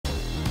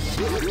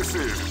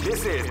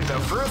This is the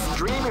first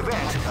dream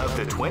event of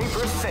the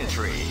 21st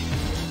century.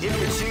 If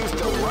you choose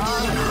the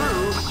wrong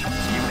groove,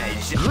 you may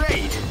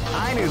Great!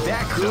 I knew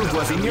that groove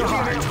was in your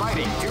heart.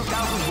 Fighting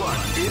 2001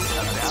 is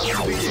about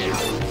to begin.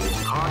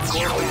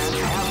 Hardcore fans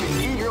have been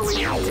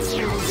eagerly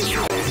anticipating this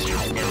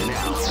event, and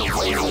now the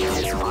waiting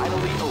is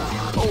finally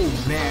over. Oh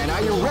man,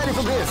 are you ready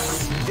for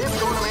this? This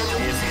tournament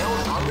is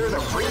held under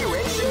the free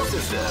ratio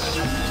system.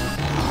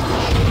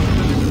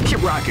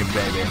 Keep rocking,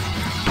 baby.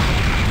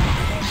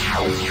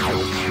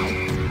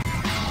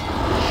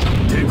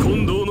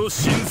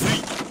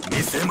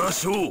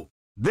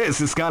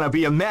 This is gonna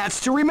be a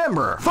match to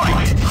remember.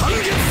 Fight!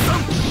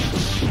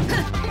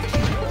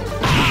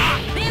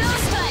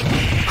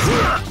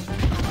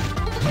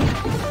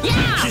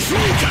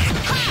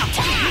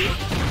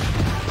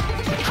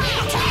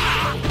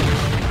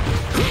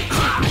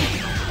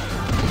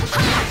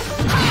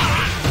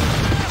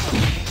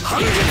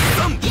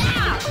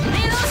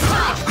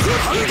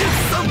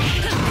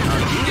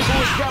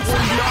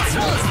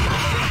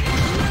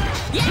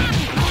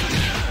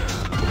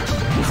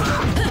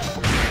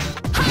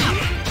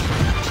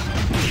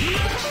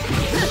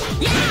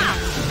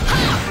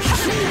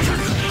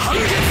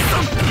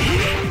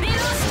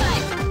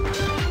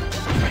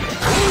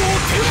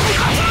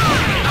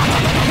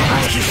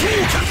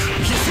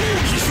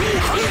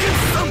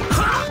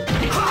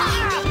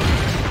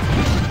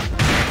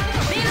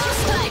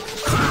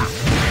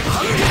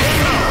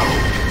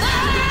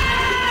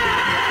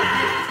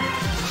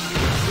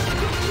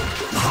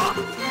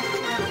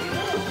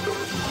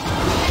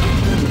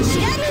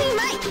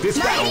 This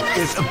battle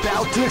is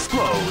about to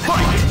explode.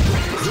 Fight!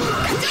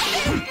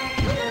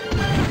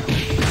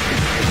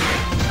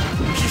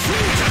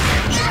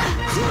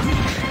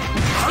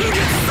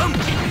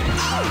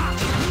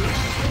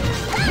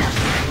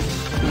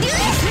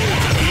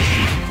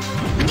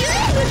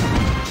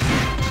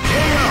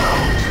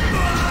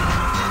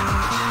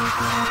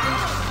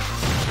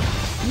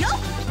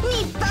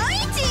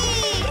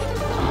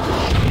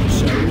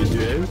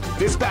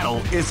 This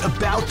battle is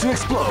about to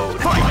explode.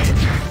 Fight!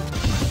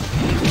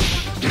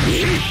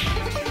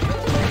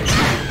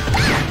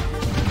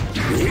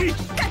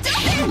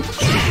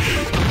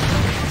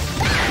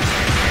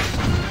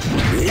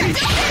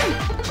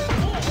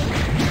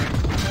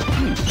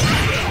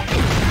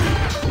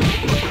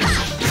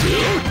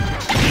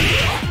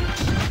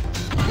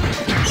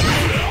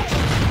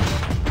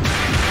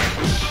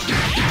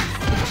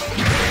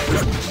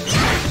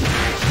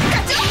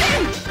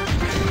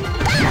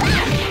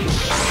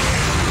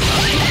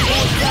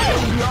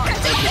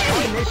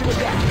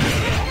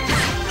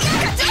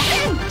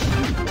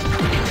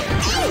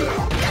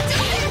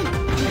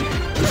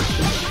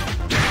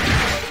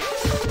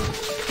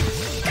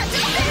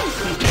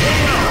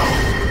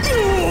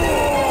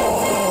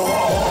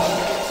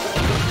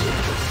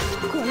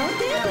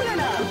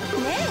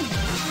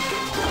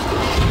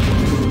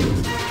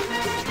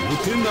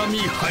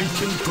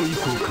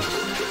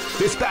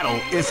 This battle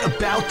is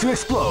about to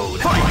explode.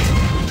 Fight!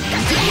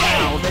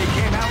 Wow, they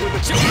came out with a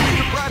children's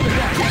surprise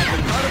attack at the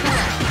start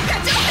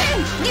of the round.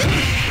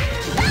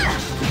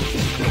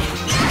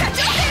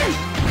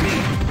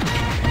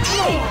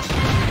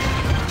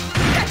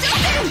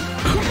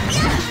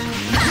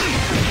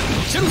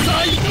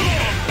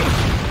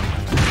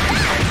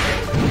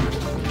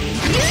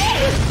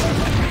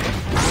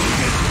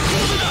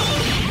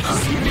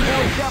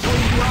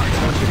 Definitely blocked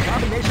the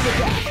combination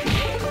attack.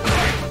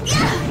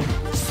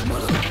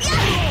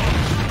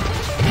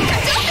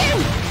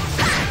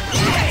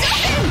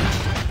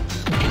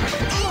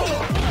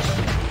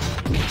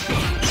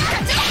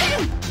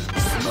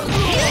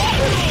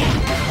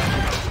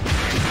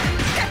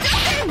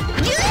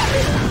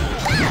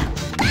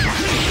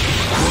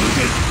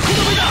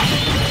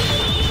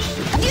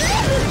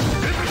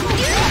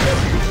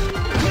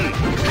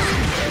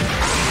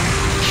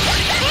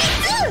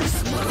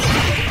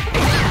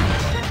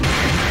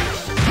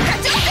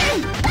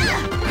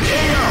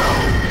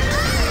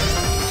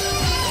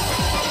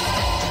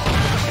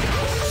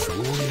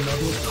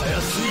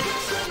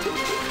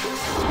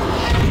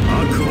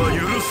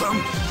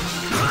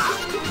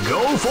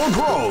 Go for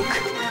broke!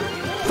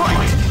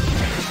 Fight!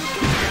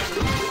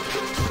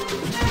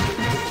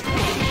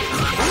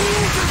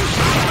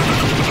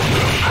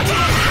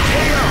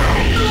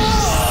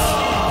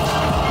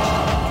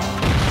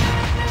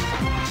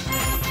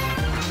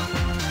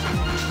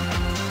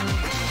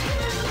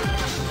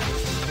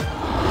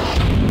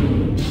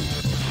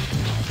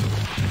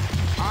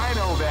 I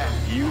know that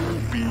you'll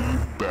be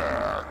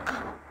back.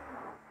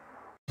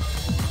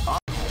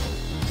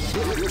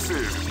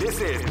 This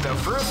is the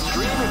first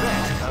dream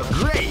event of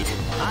Great!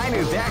 I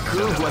knew that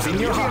groove was in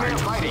your heart.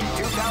 Fighting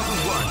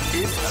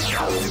 2001 is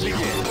about to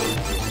begin.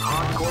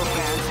 Hardcore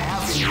fans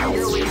have been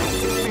eagerly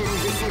anticipating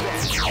this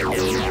event, and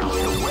now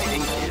the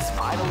waiting is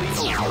finally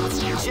over.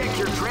 Check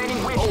your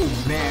training with. Oh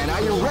man,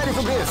 are you ready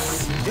for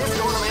this? This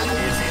tournament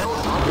is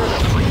held under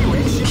the free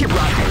ratio. Keep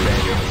rocking,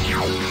 baby.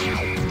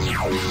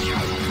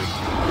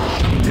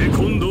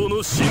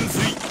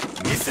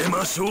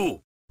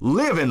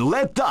 Live and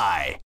let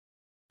die.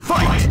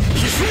 Fight!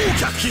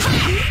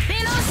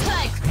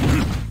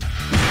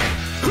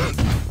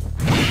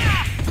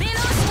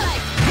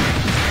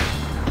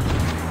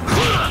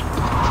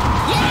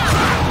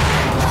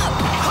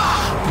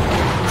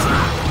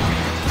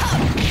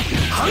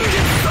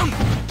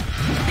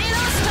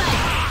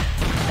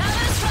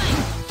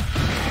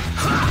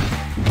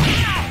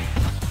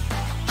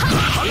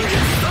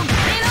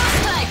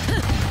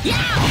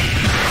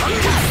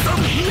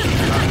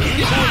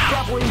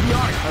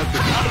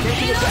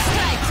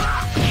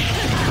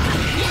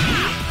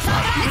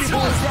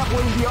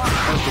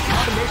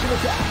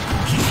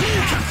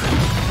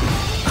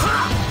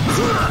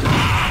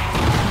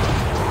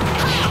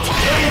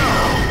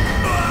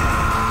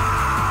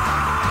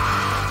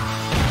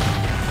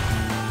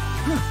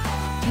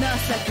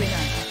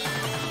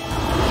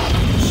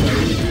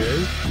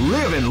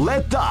 Live and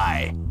let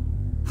die.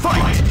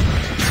 Fight!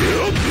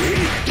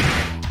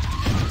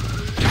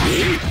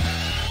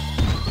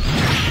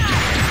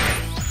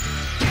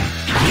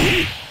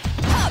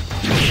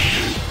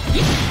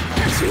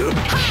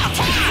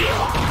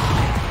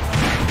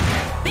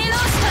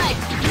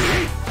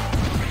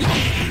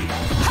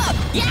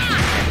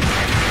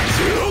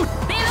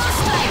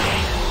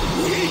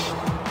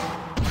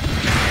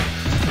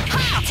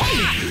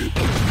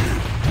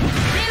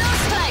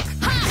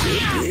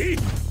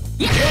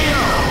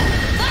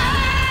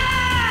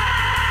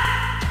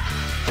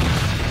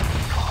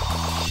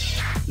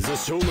 The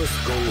show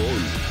must go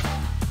on.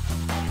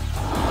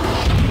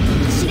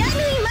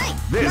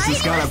 This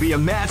is gonna be a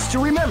match to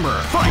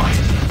remember. Fight!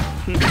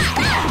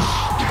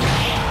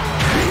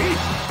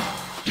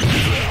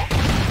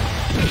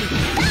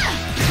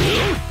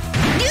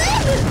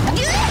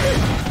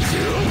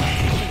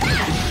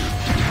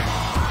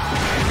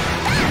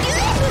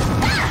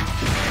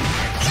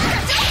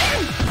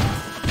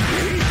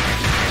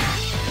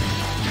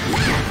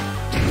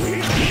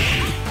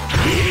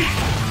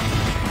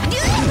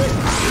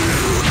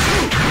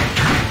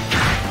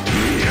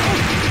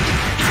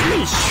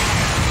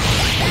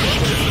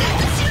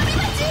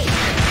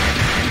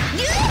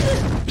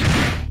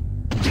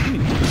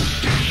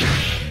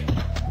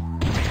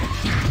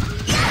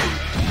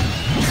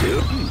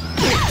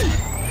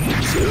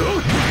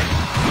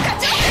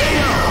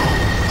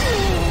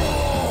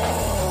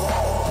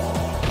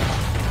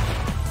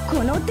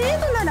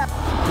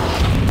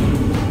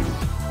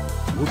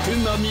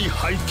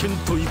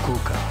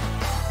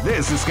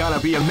 This is gonna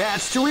be a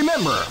match to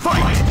remember.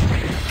 Fight!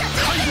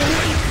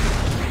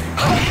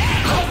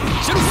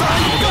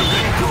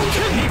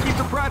 Sneaky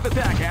surprise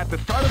attack at the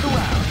start of the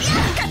round.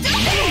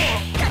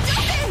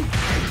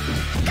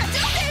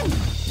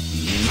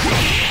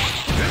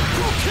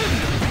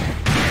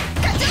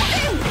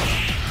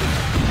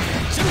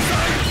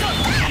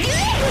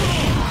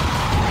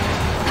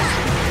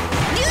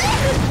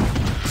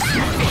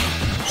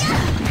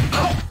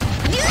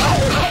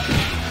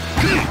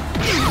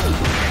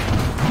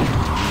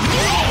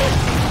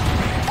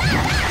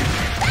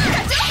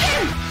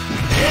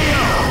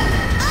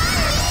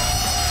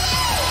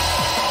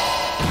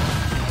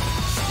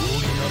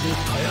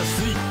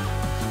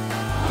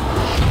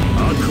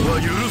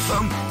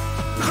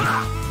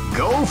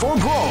 Go for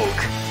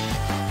broke!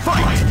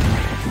 Fight!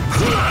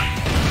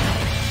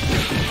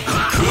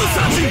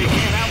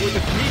 Taking out with a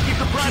sneaky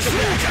surprise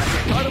attack at the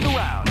start of the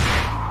round.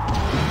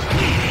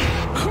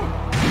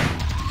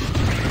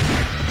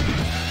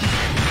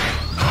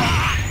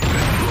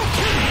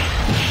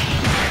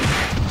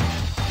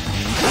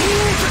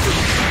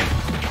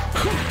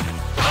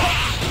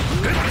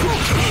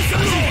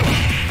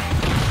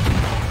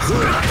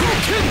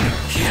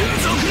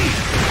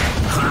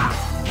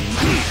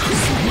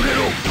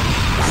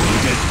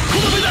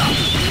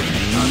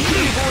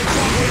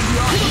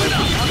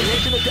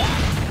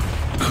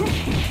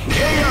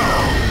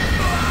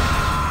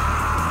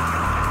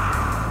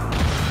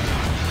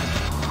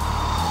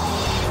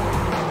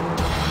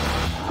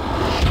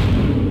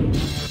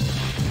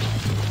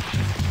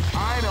 I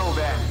know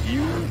that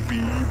you'll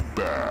be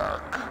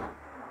back.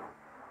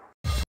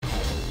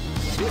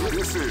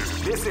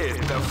 This is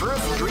the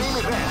first dream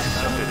event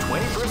of the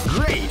 21st.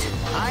 Great!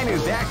 I knew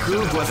that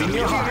groove was in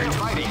your heart.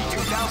 Fighting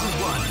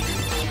 2001.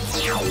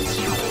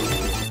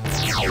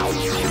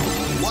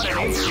 What an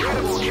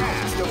incredible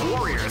cast of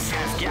warriors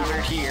has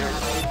gathered here.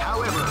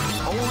 However,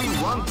 only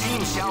one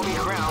team shall be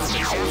crowned the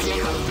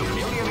champion of the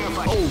Millionaire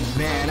Fight. Oh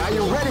man, are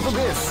you ready for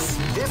this?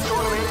 This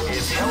tournament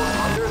is held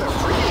under the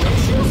free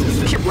ratio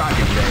system. Keep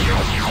rocking, baby.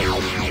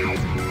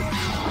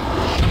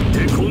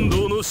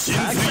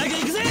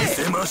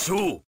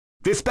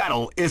 This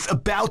battle is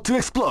about to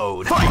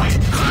explode. Fight!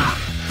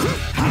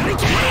 Already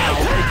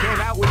came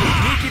out with a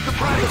sneaky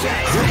surprise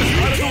attack.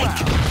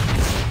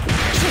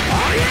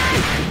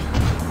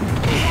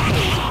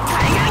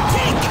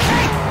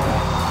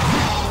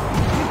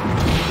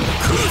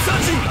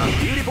 A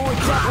beautiful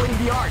grappling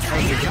the art of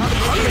the counter.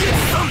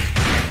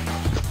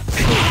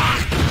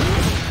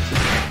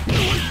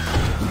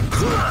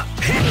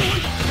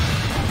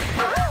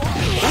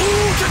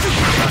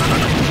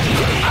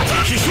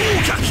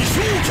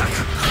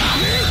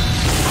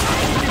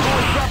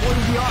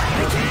 Grappling the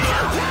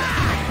art.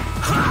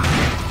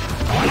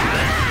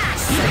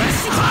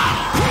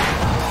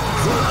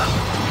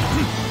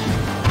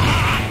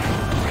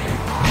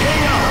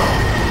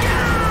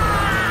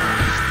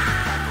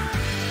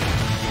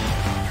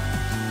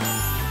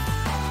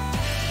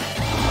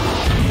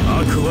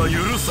 は許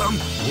さん。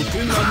お手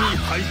並み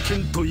拝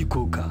見とい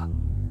こうか。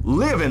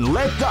 Live and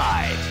let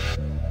die.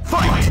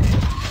 Fight!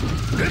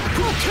 烈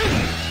風剣。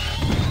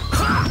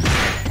はっ。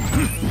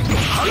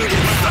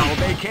 Wow,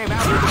 they came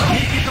out with a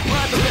sneaky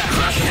surprise attack.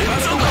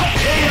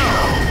 KO!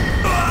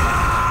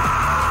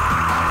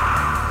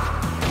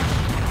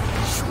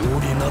 勝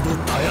利など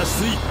たや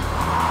すい。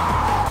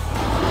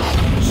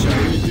Shall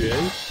we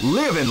duel?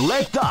 Live and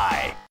let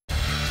die.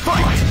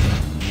 Fight!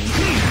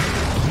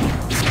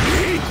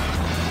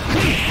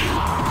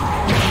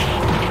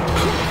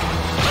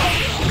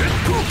 烈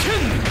風剣。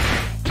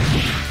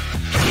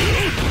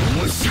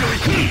面白い。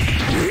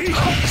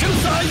チェン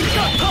サーイカ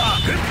ッタ。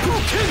烈風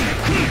剣。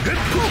烈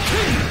風剣。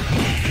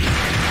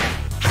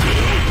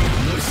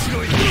面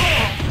白い。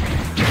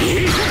烈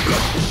風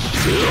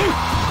剣。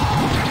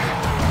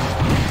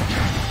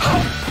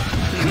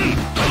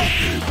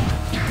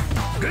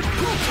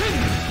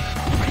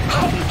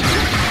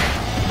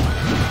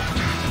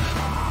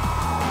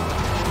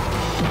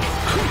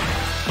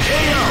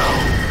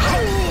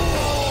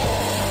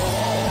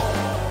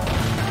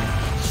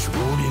勝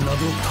利など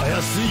たや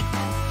すい。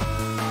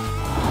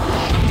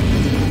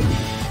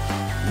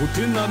お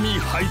手並み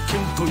拝見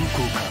といこ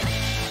うか。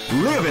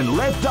 Live and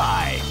let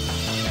die.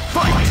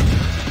 Fight!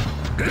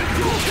 烈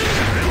風剣。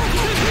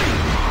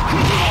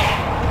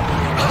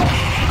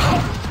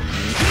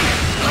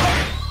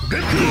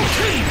烈風剣。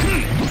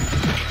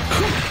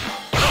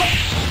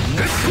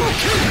烈風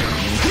剣。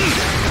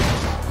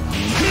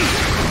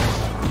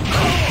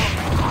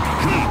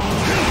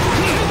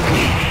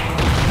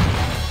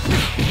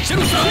チェル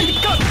サー一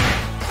貫。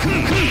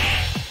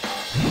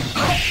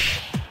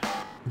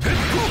烈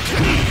風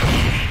剣。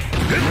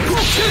烈風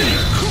剣。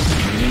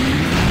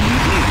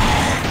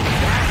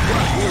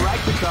 What we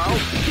like to call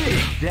big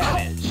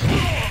damage.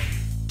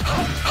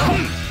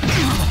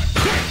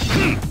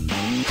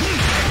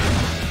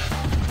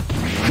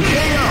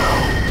 KO!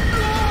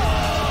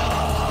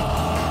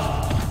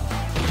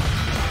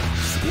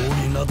 勝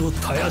利など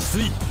たやす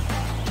い。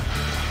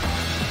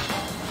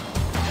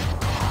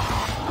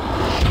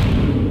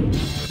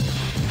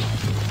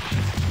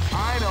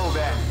I know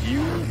that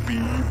you'll be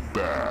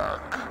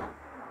back.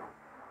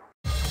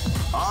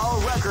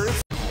 All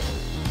records.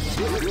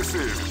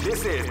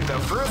 This is the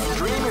first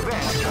dream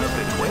event of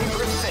the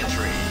 21st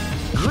century.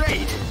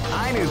 Great!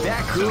 I knew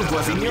that groove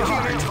was in your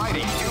heart.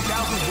 Fighting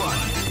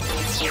 2001.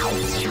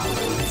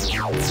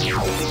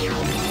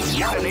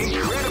 What an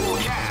incredible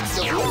cast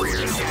of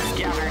warriors has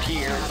gathered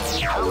here.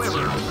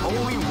 However,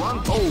 only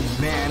one. Oh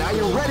man, are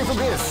you ready for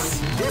this?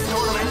 This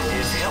tournament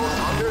is held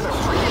under the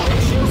free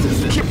ratio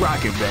system. Keep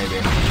rocking,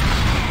 baby.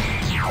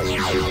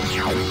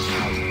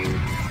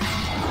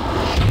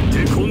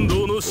 テコン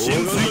ドーの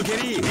真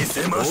髄見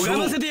せましょう。拝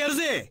ませてやる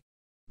ぜ。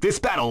 This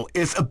battle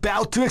is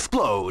about to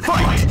explode.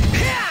 Fight!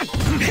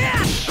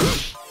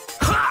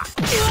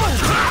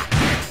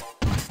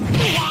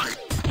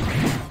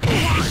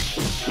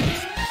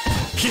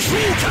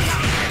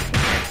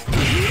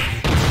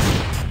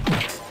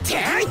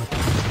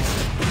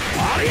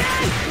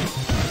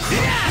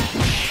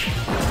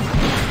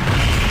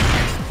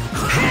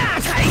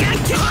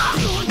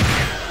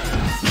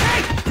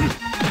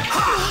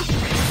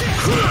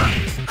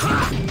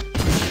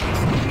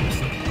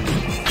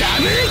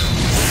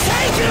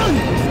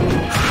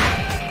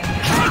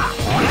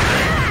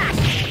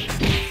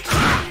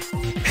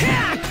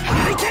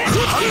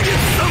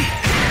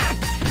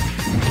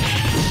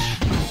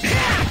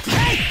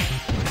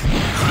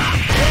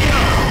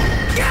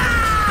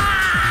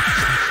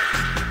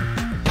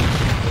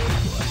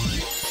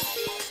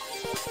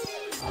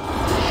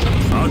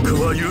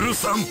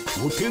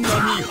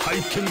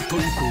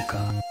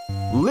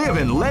 Live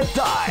and let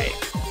die.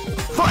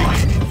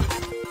 Fight!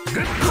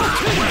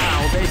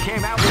 Wow, they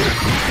came out with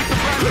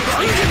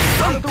a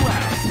the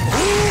round.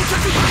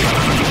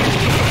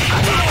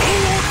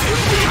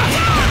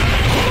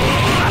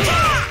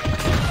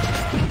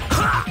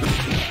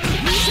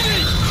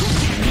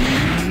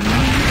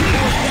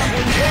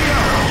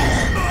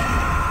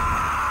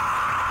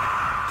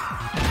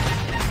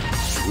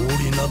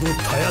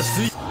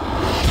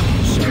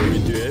 Shall we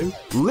duel?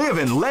 Live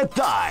and let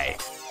die.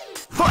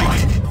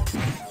 Fight!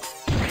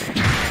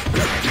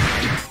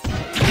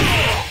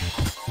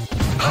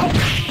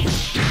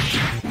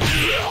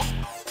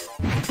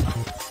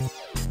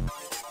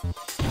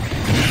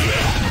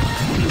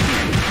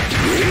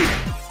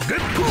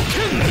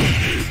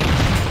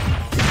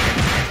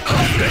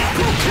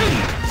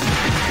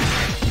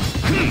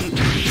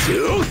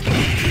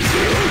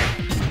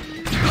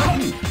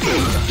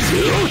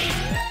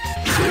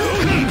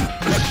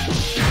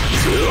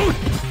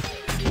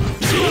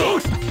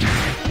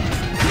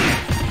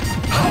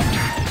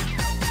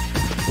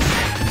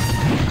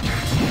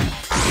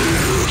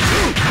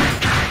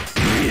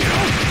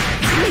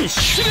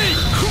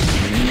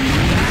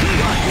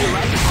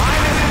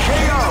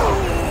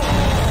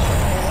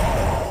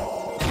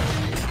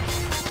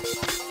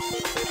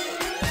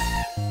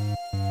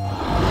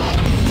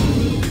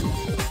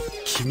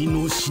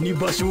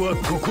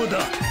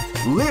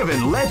 Live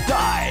and let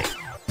die.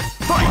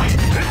 Fight!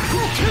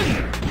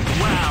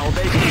 Wow,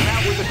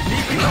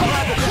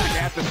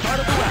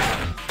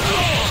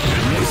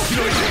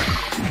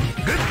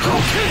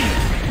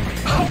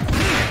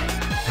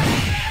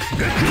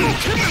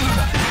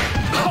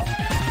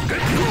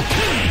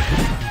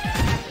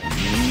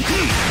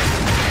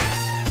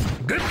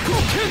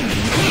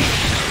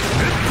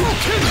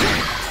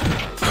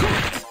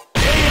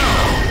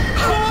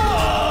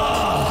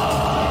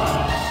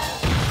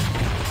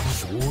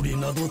 勝利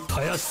など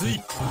たやす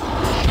い。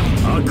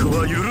悪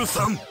は許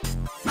さん。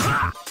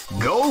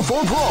 Go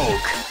for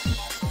broke!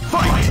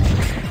 Fight!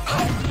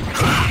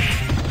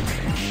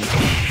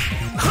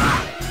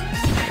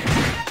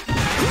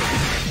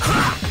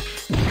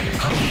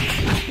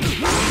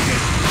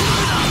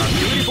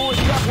 Beautiful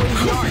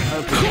shuffling yard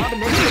of the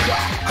combination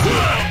attack.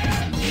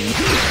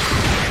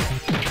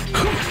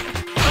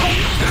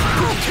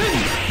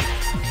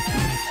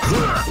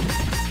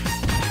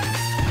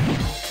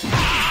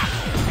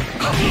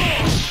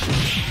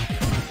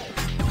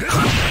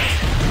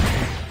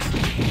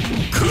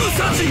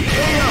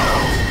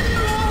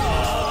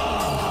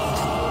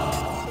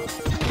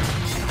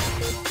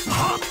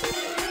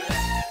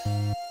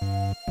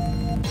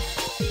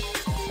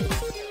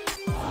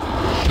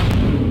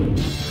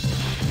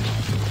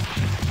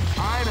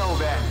 I know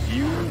that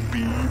you'll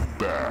be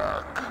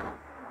back.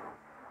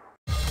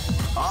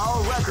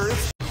 All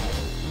records.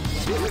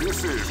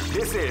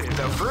 This is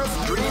the first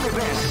dream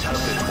event of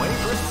the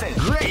 21st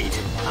century. Great!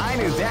 I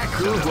knew that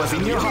groove was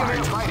in your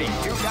heart. Fighting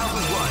 2001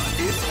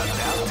 is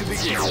about to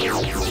begin.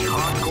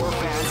 Hardcore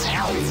fans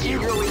have been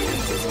eagerly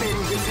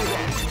anticipating this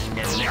event,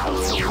 and now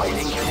the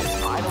waiting is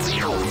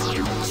finally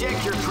over. Check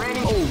your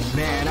training. Oh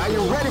man, are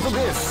you ready for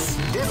this?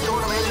 This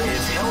tournament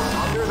is held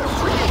under the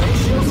free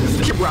ratio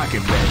system. Keep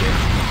rocking, baby.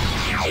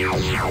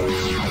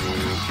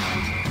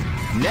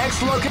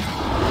 Next look.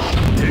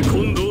 テ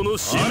コンドーの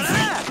真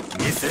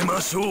髄見せ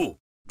ましょう。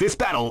 This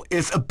battle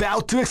is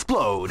about to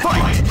explode.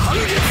 Fight! 半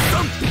月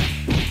山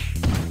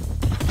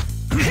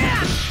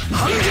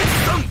半月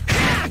山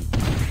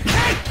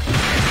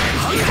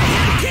半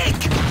月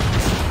キック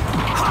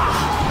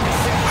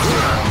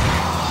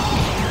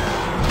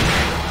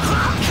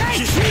奇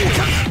襲角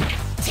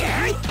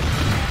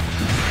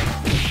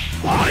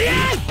おりゃ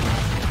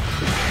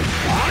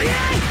おりゃ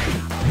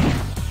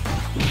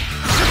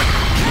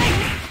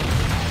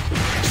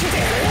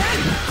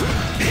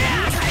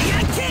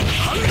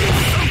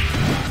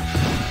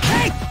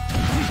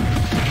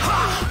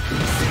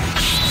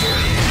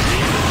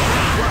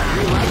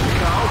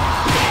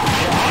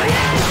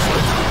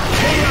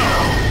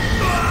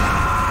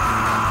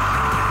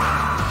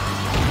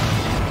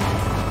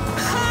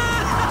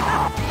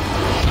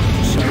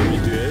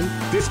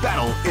This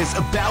battle is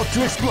about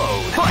to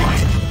explode.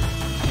 Fight!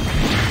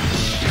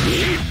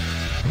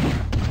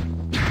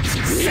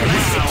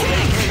 Wow,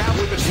 they came out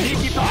with a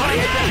sneaky behind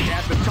attack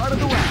at the start of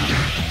the round.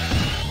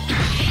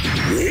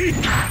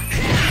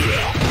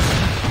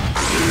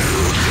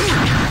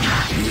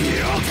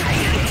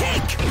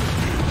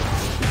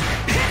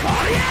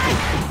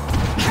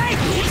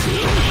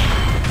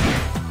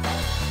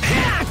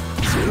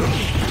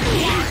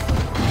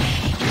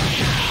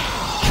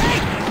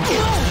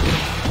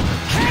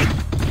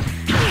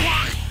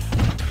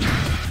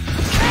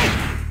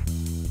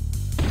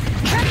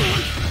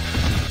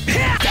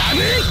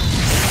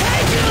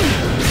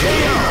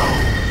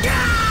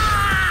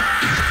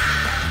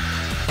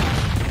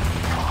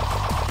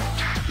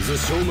 The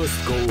show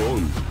must go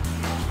on.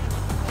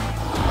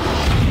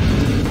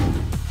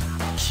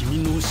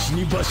 君の死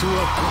に場所は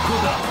ここ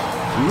だ。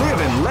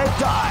 Live and let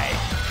die.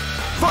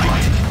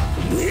 Fight!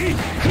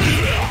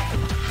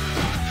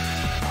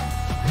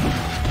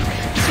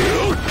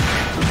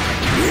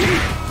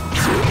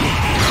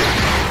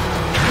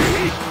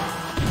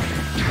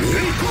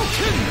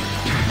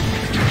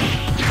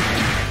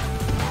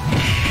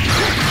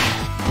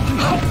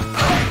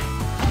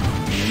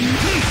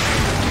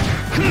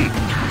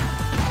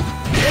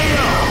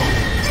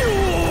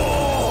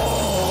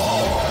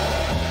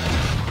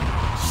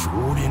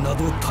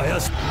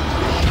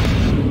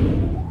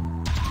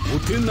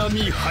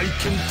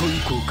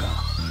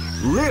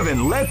 Live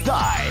and let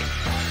die.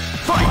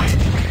 Fight!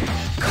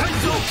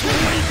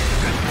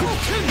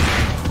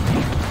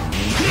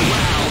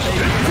 Wow,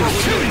 they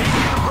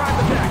right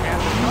the back at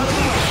the front of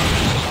the line.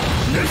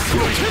 Let's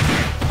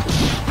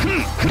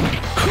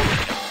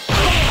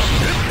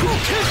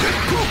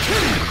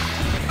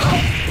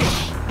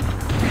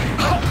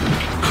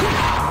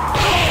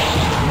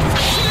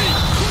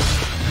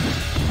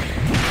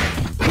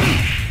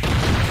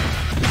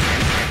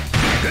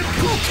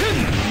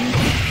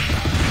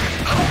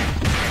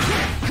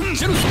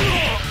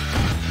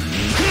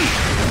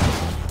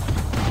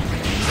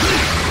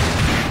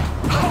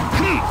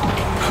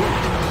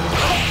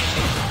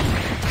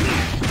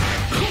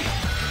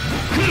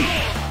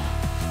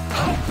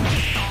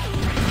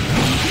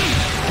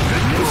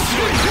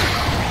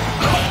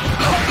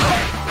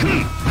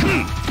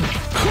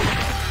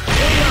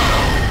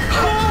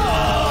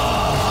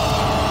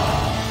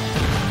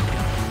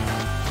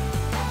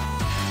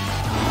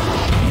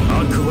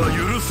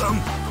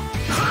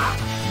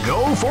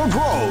Go for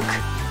broke.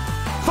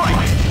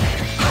 Fight!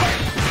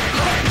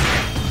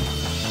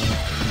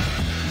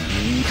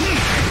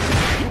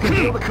 You can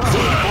feel the cover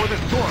before the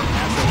storm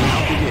has to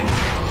now begin.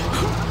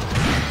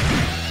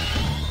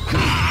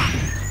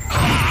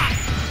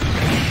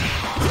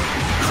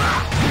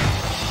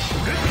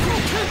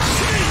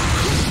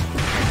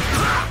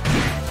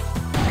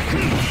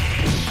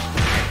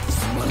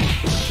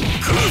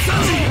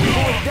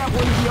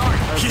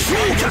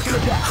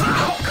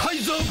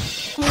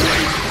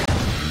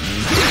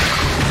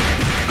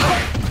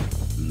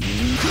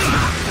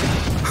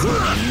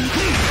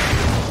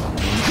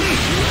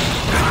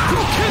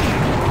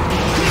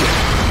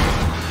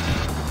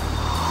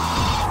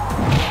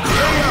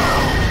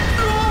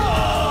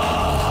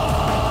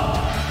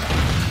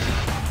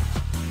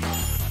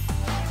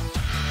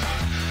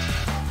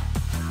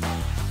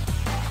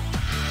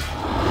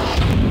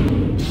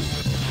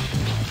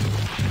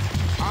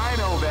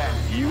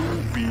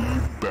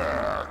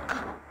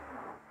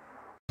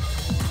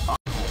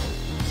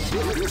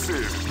 This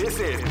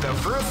is the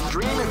first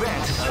dream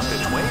event of the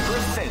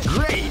 21st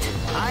century. Great!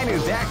 I knew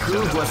that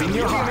groove was in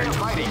your heart.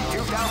 Fighting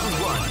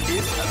 2001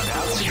 is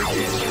about to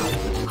begin.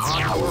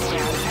 Hardcore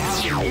fans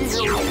have been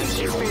eagerly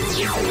anticipating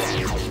this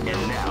event, and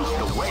now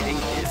the waiting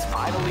is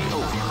finally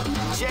over.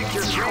 Check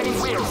your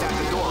training wheels at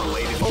the door,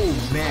 ladies. Oh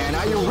man,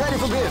 are you ready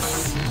for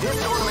this? This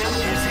tournament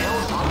is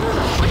held under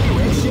the free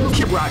ratio.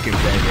 Keep rocking,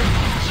 baby.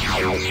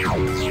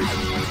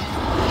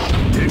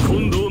 テコ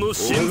ンドーの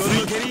真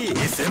髄見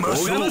せま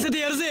しょう。拝ませて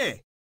やる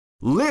ぜ。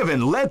 Live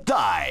and let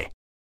die.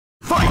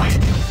 Fight! You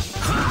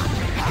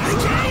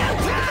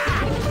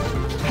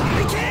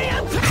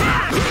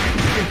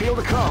can feel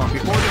the calm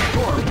before the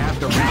storm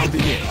after round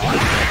begins.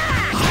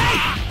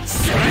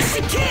 Slash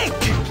kick!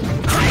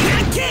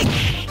 High kick!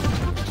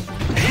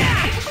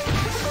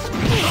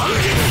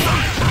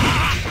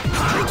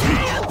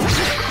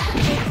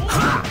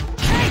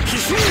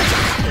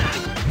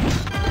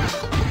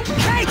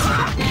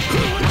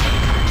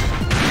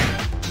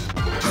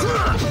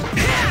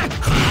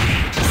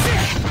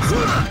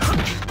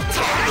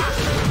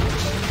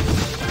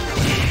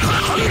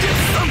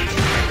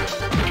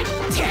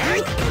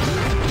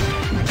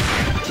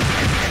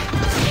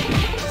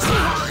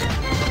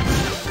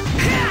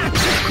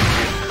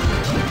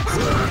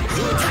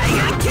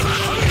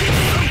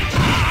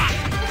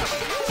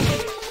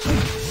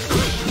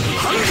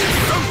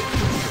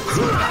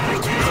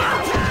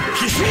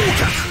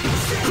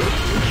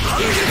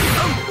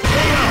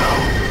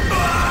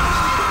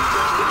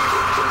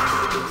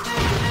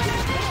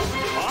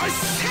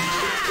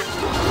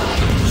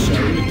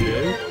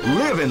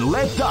 Live and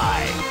let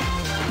die.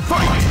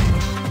 Fight!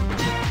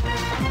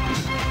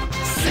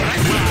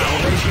 Wow,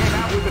 they came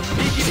out with a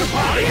sneaky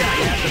surprise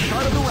at the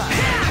start of the round.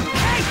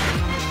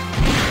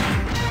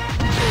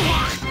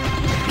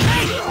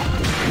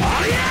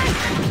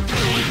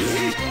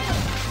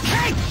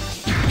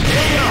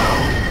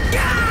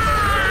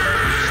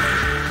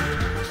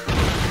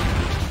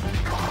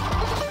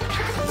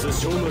 The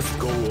show must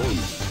go on.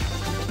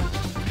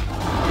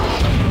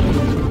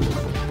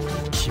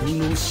 君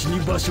の死に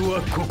場所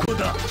はここ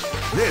だ。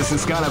 This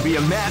is gonna be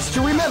a match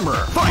to remember.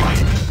 Fight!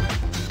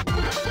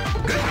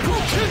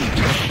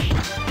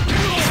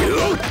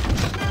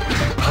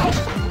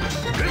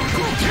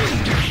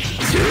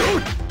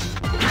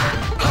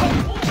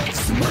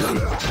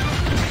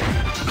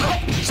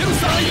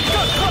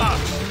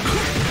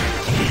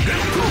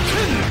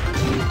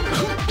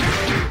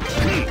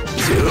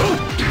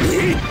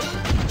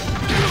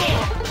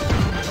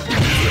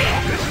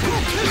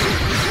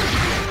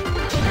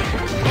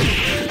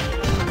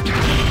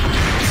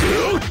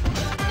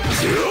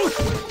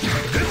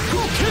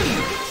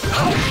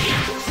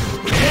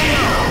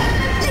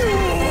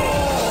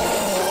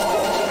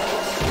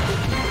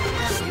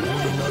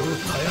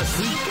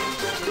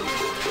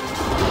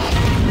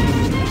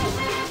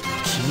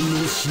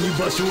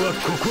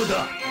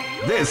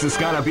 This is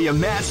gonna be a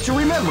match to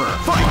remember.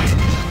 Fight!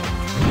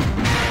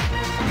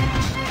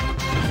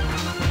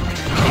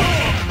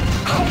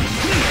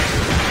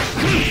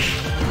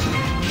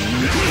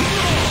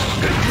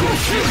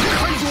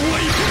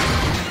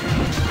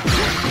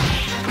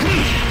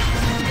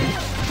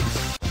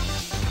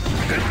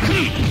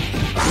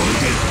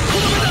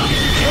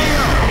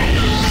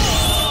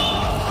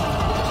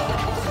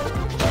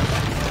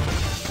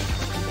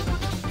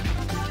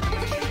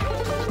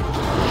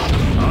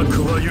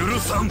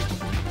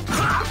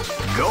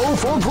 Go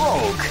for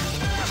broke.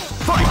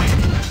 Fight!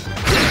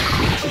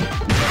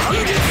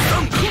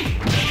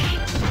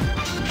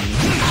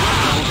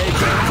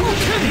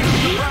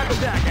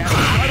 Attack at the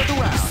start of the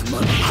round.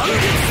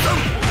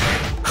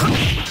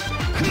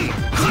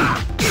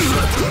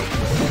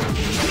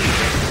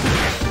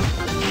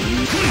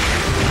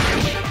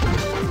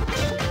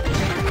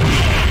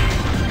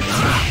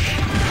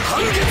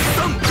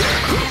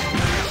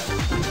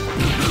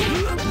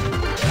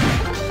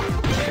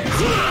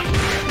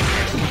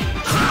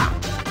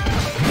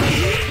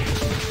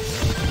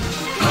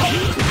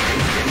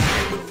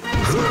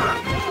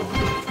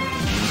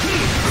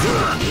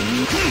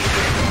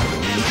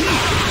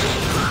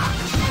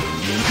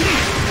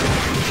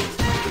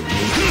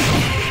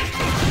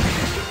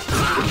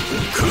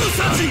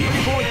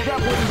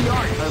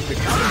 Of the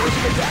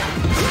combination attack.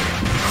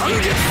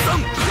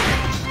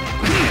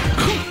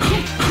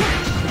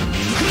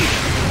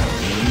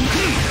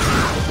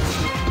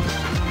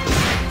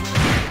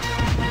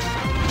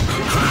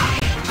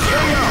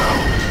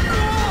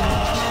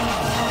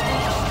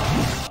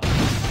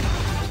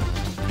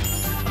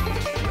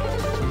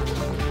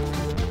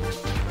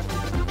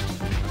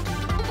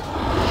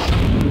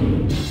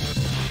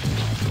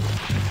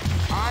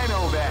 I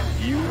know that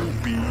you'll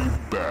be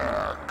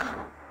back.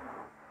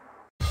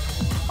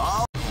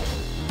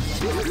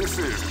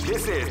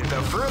 This is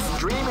the first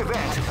dream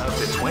event of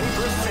the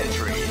 21st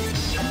century.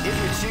 If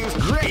you choose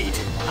great,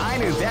 I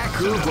knew that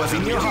groove was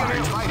in your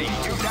heart. Fighting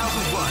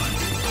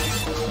 2001.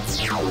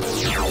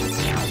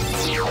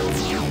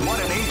 What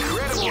an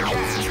incredible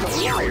cast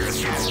of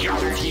warriors has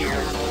gathered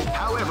here.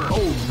 However,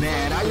 oh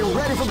man, are you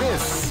ready for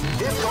this?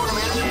 This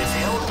tournament is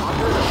held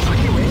under the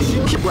free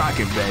ratio. Keep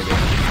rocking, baby.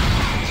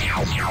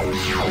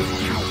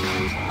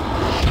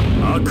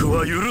 悪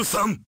は許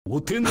さん。お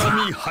手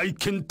並み拝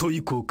見と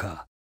いこう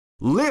か。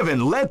Live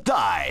and let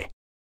die.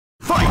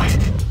 Fight!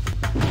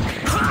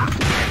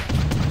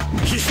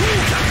 飛翔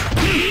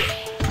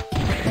脚。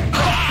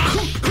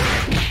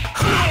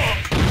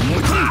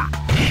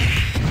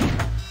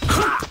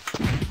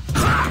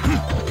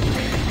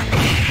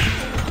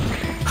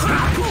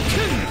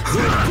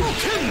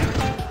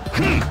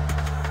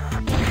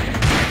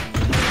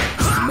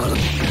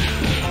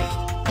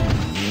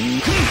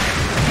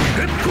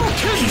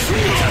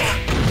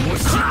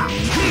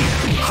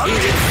半月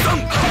山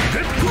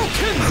烈風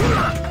剣半月山烈風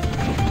剣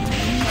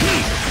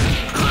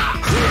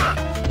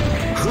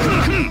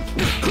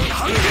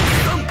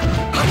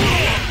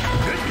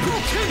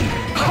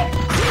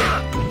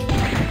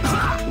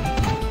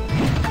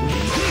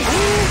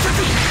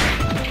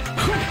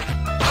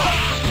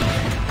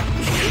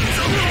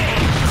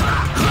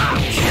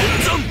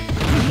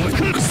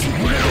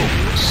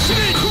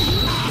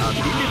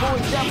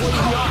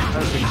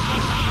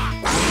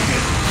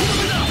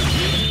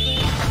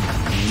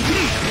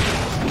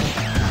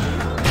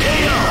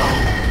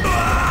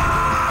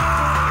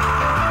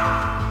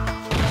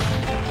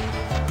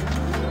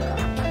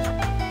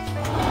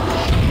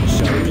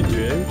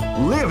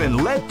Live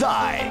and let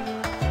die.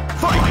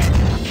 Fight!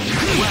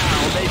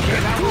 Wow, they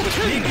came out with a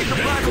sneaky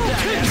surprise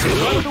attack and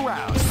started the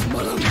round.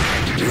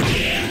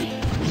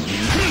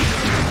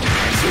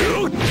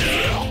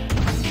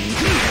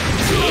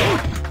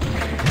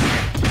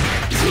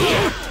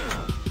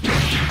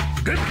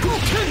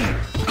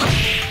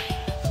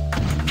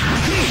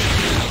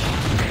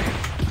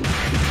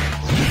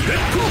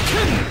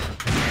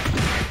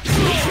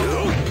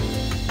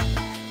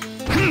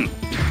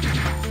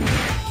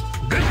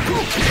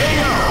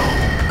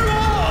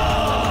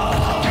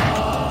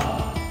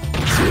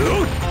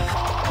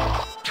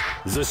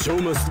 The show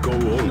must go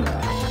on.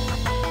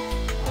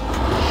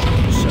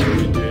 Shall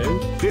we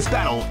then? This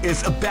battle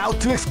is about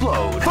to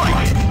explode.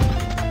 Fight!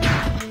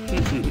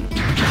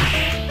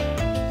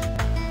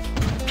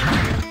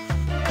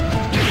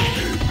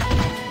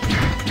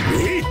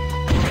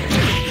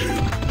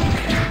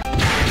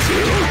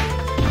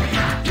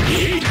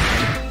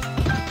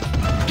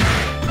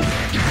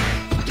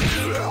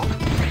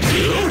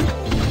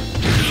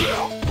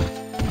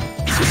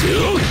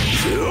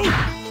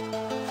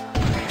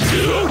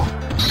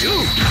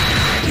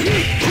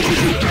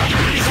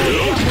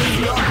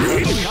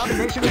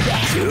 Combination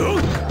attack.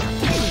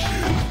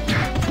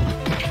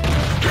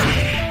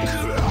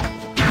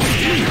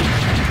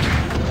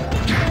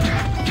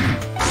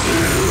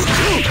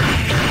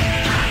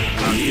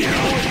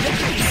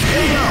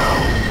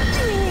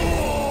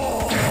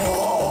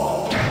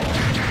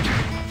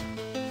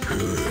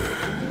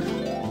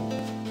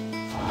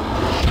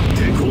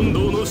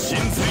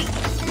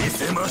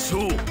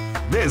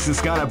 This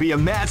is gonna be a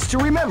match to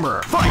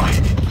remember.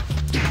 Fight!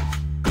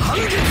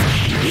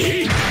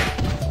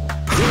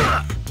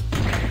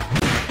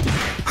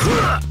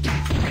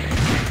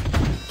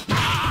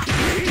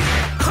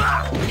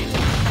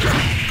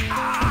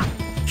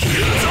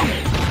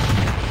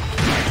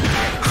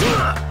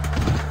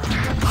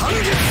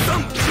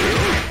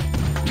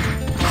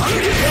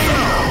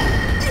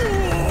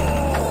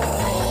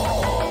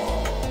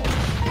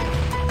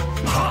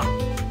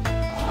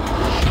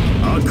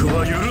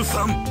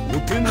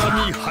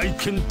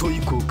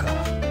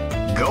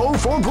 Go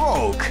for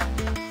broke.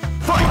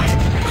 Fight!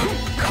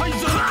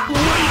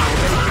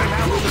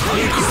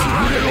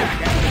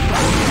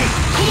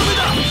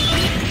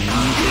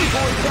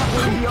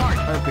 The art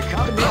of the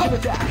combination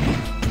attack.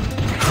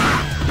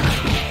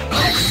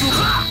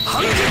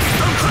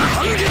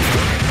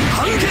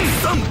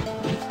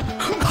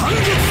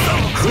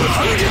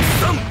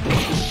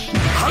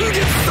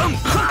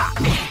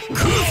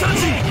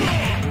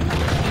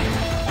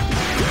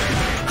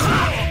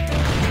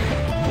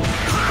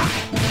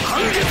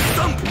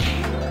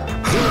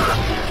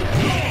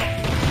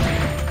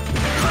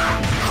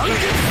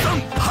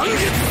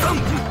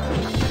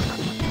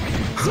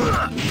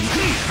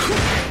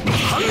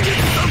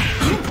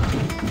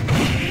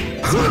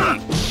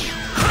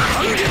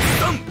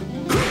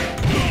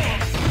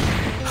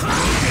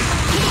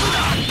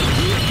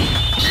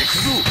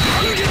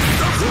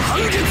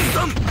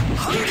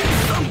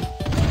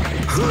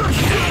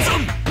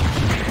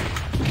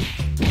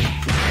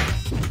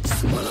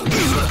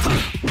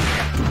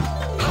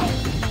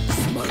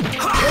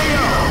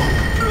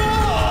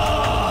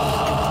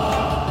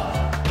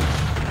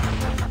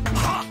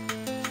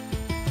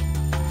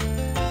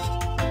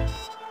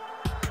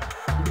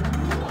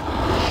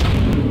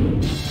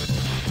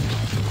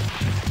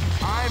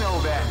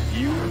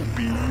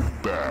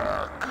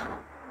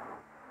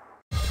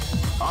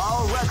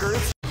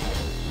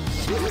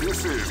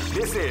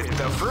 This is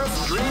the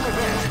first dream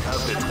event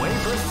of the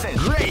 21st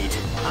century. Great!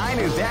 I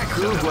knew that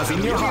groove was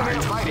in your heart.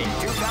 Fighting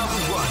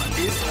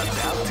 2001 is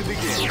about to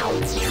begin.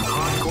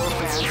 Hardcore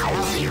fans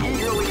have been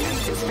eagerly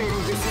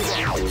anticipating this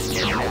event.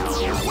 And now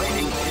your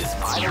waiting is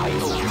finally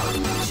over.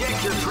 Check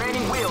your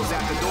training wheels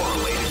at the door,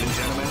 ladies and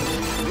gentlemen.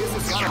 This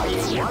is gonna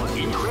be one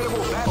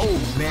incredible battle.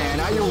 Oh man,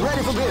 are you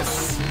ready for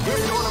this?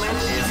 This tournament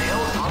is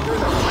held under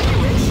the free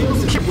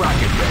ratios. Keep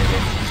rocking, baby.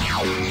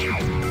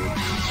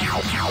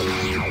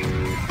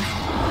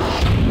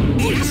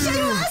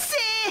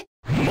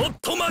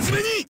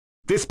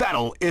 This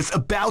battle is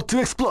about to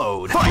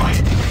explode.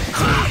 Fight!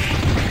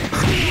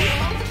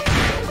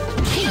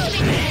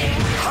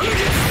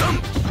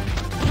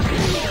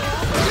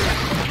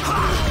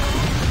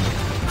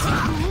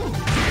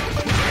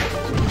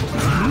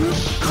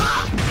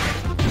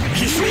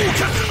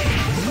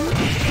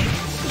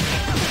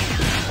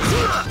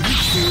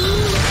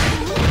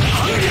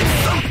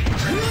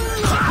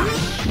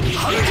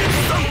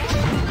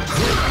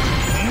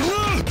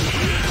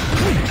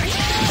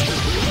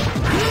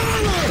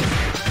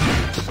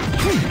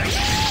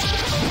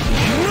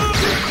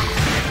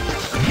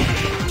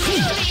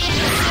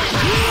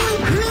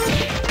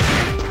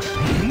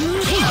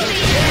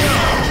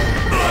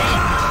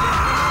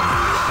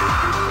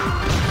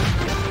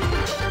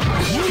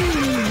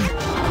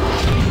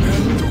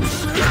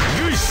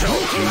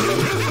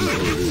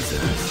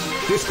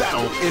 This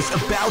battle is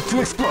about to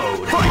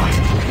explode. Fight!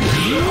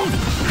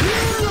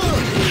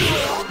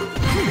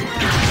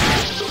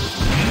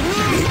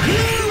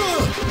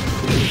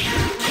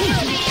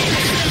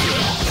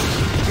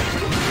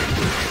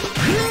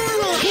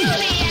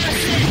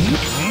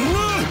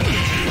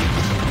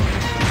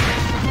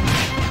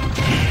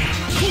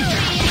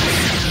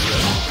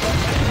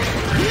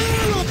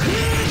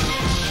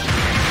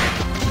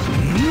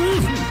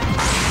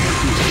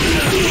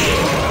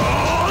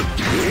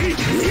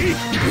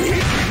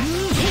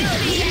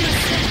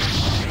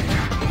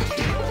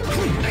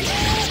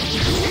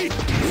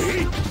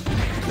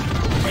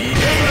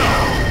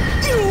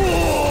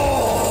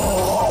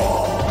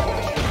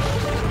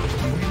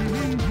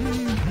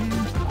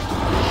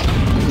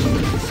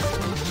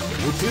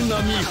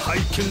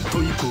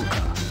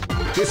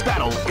 This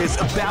battle is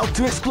about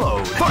to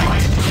explode.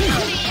 Fight!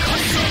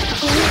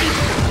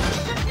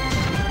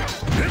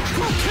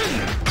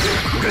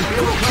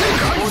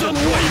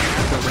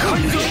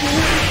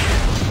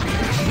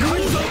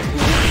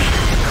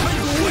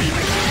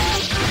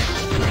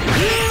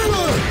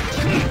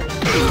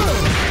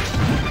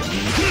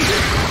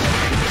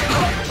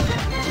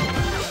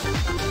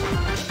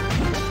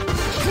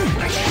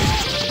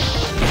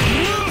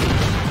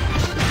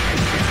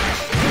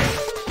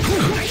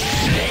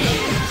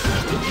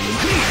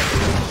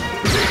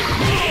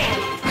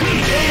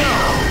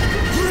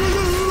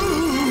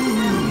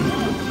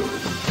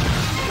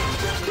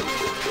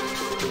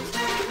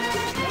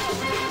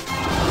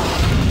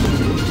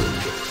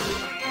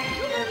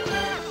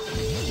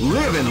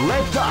 Live and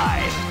let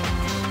die.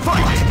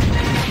 Fight!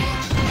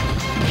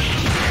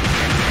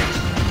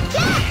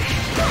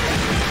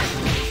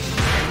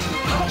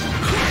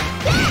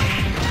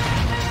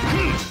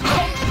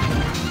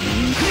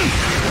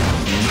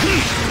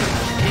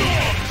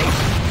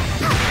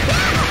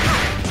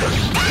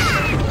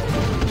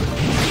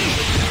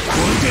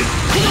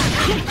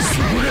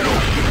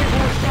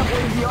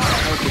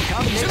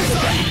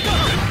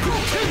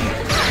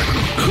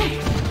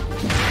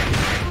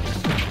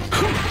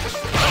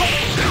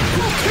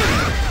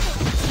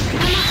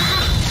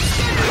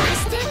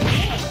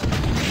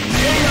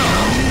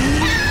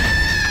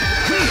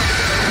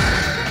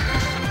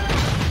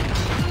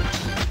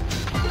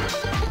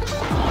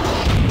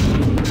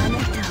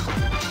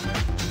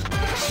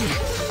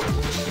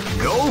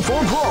 Go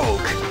for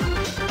broke!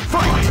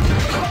 Fight!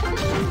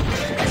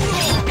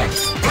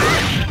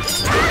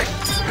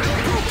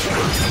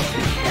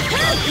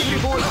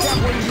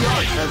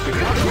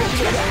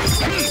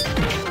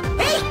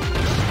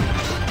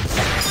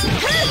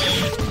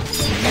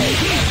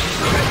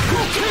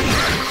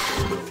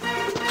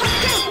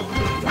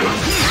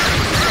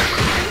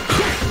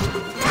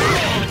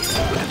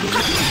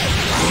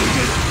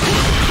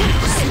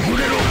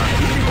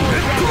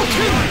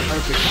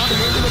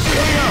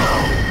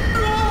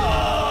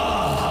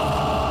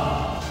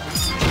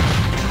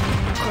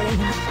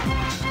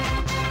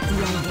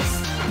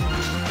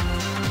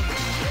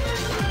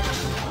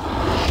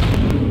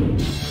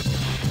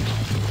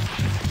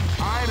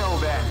 I know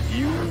that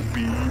you'll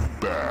be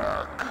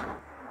back.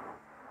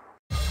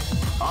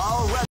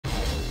 All right.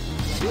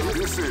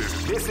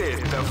 This is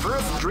the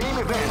first dream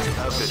event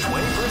of the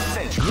 21st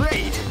century.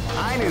 Great!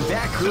 I knew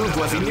that groove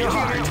was in your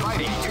heart.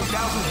 Fighting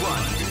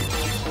 2001.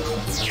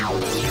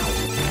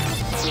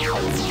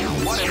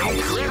 What an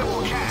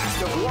incredible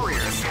cast of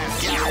warriors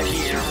has gathered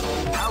here.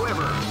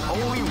 However,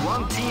 only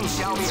one team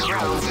shall be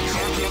crowned the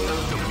champion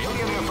of the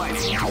Millionaire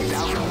Fighting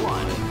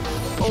 2001.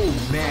 Oh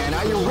man,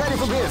 are you ready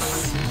for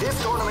this? This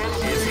tournament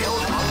is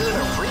held under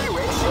the free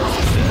ratio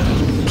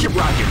system. Keep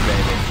rocking,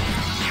 baby.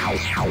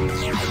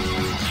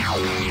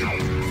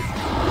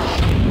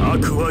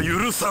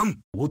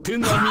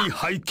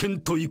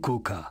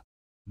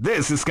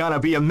 This is gonna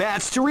be a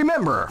match to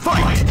remember.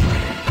 Fight!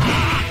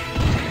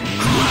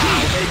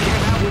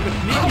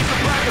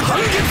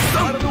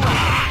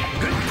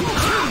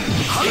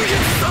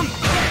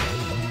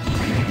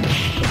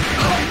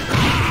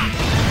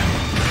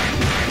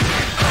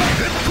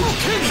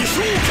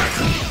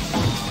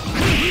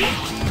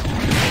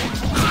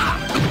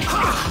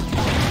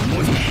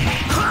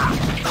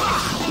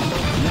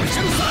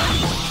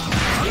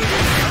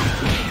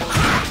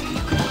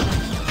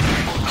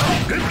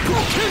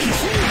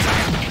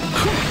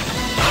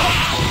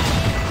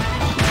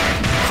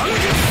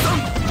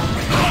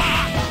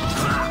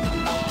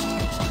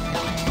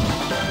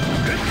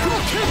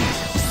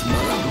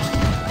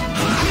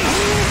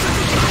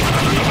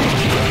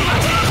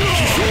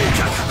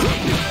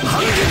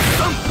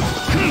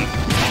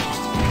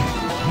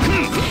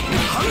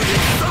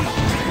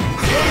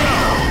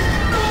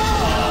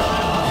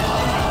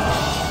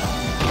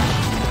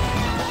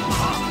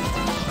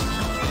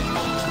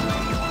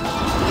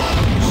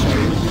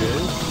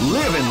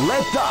 Live and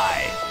let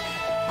die.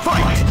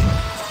 Fight!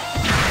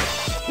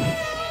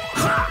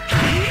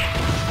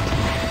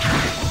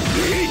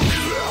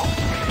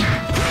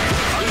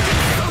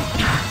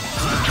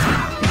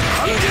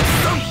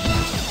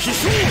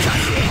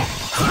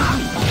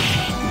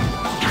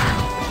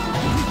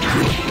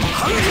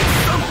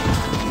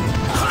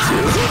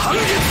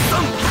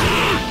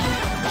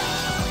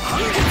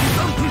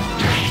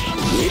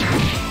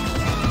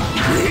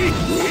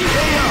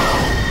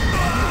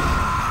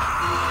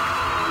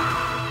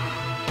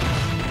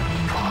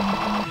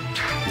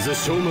 The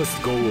show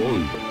must go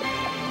on.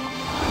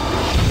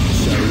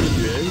 Shall we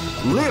begin?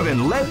 Live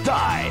and let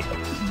die.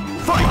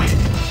 Fight!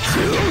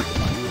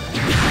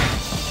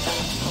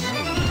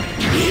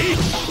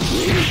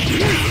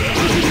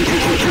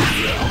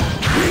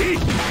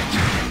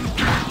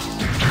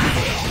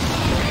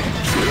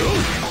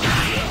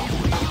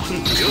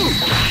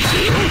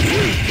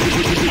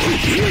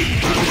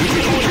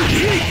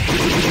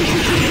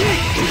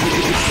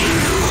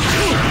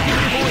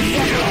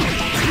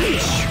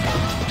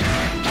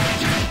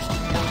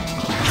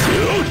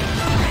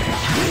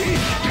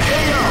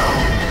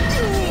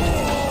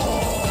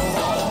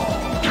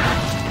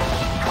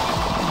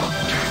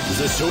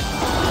 The show.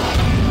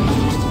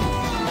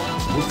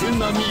 お手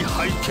並み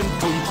拝見とい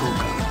こう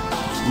か。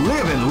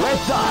 Live and let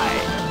die.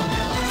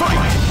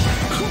 Fight!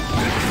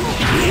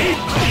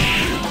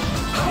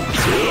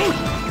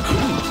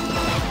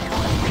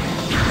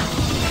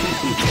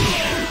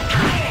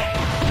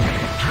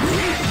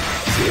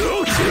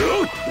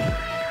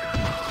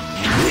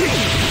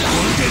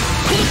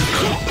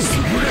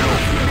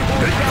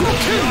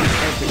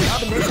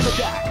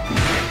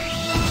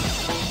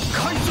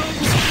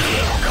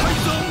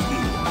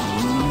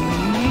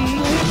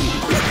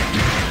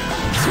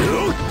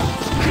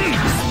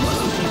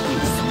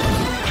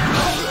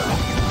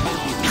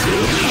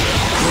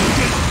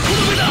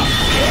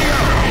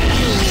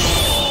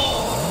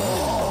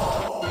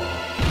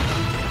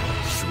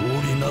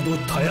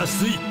たや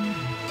すい。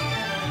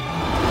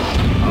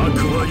悪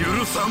は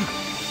許さん。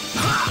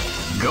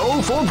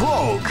 Go for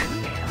broke.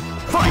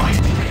 Fight!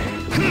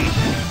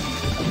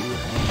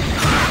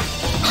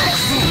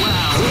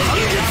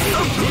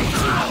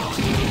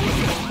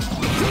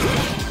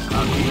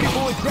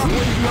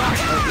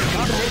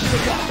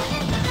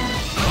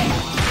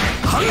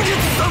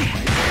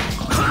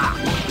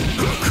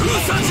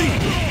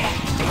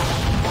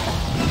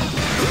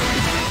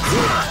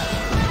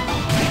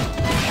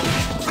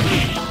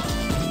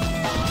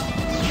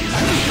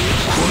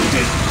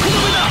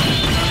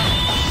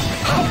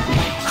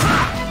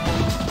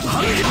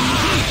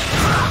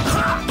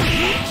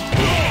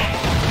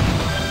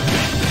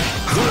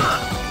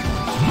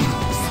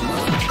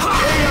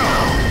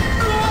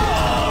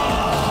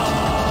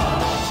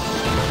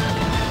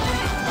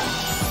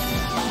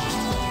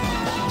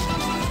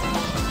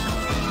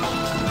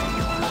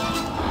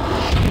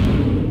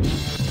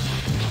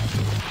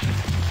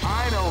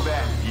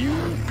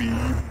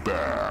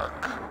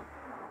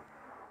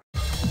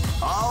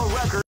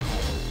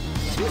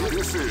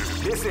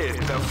 This is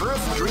the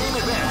first dream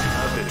event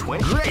of the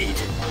 20. Great!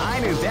 I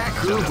knew that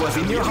groove was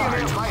in your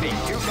heart. Fighting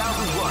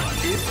 2001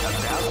 is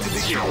about to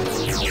begin.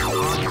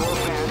 Hardcore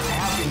fans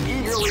have been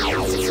eagerly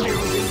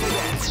anticipating this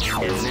event,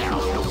 and now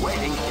the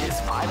waiting is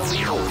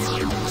finally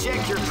over.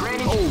 Check your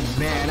training. Oh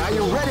man, are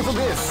you ready for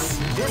this?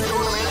 This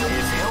tournament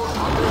is held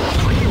under a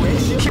free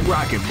ratio. Keep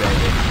rocking,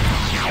 baby.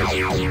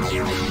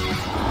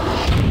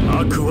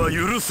 悪は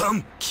許さ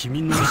ん。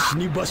君の死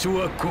に場所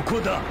はここ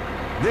だ。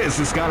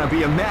 This is gonna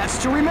be a match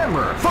to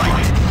remember. Fight!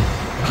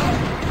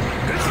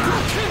 Let's go,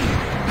 Ken!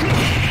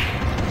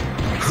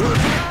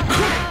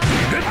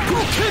 Let's go,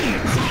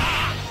 Ken!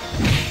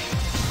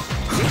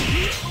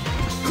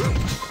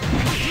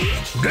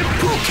 Let's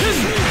go, Ken!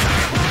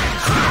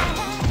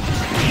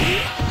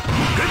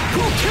 Let's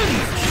go,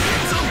 Ken!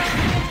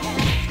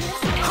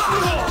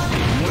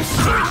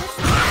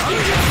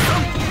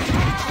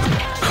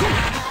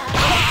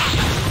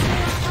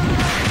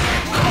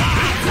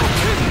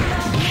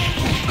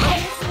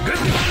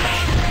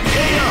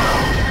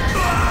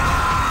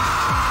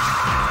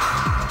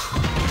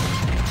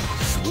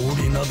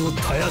 など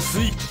たやす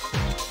い。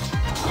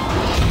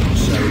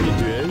 Shall we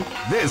begin?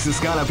 This is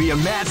gonna be a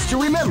match to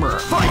remember.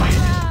 Fight!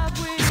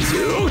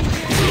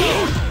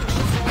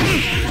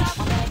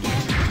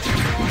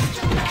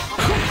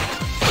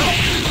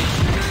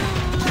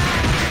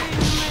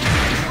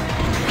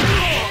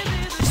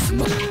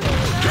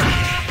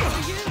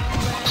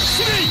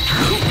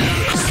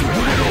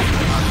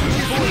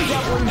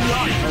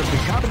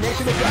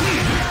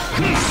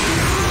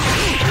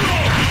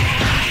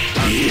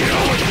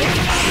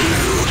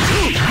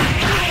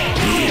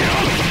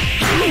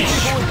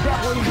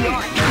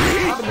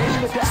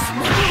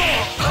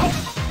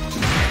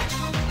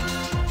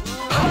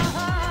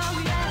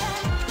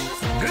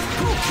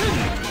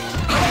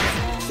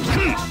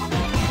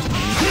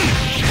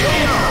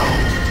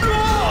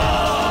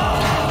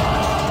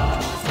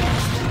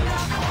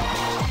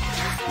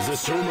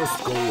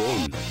 must go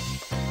on.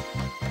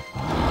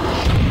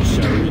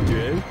 Shall we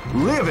duel?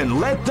 Live and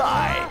let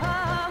die.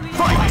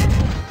 Fight!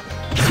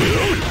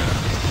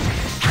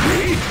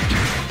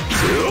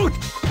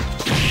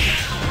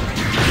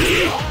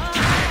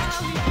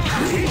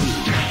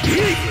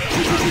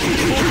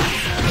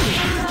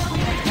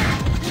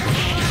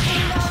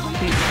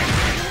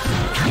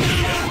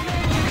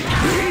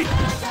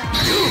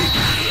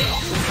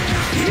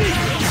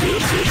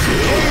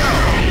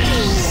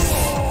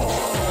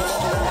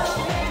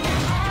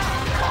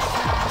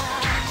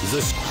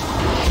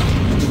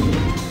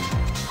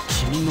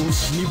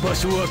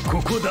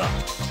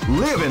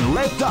 Live and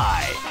let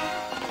die.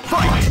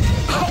 Fight!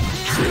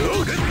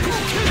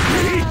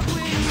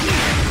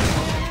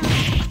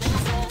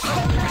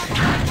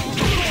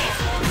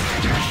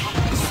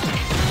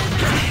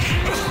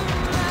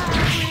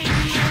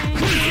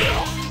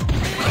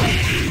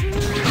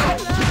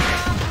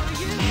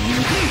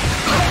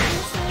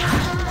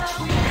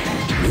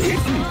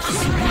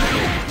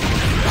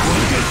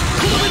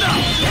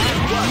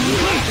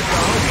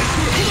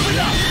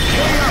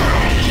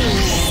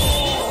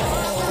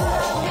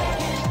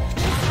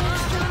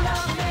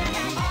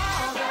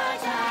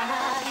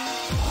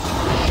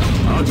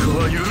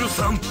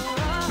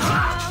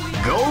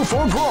 Go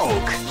for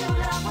broke.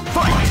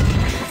 Fight!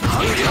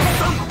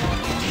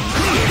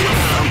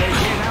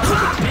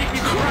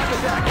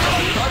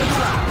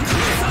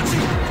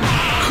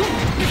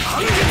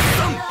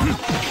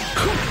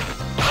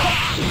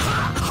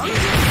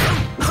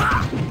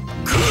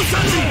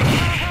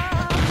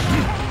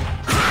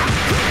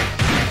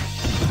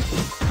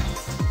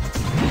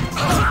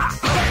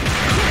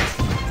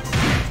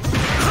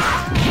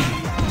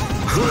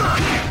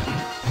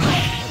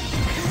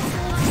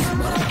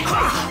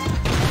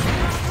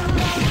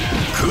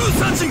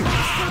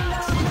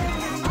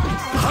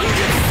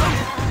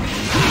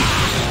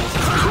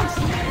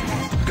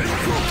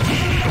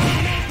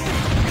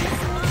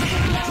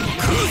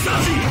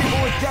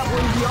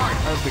 Dabbling the art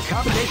of the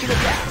combination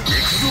attack.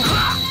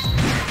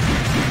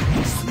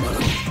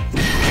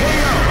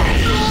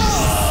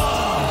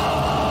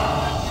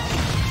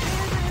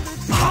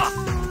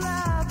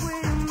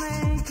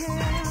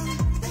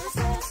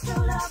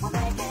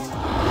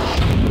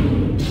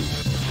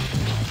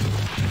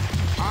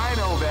 I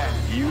know that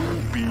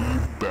you'll be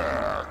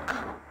back.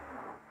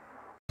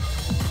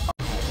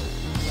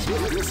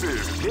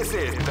 This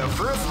is the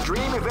first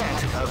dream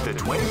event of the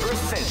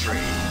 21st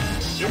century.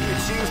 If you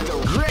choose the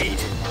great,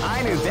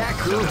 I knew that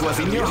groove was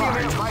in your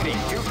heart. Fighting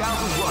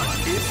 2001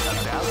 is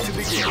about to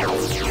begin.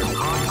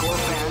 Hardcore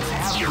fans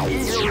have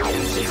been eagerly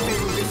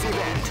anticipating this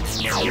event.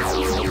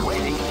 The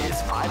waiting is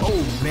 5.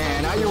 Oh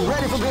man, are you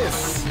ready for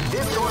this?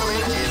 This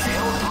tournament is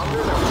held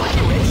under the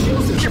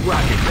regulations. Keep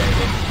rocking,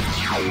 baby.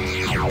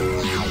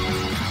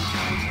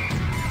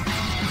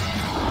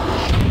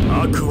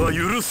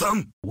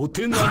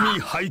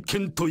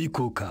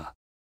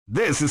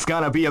 This is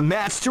gonna be a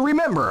match to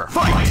remember.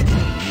 Fight! You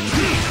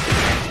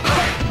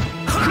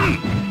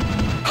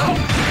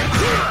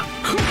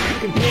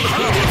can feel the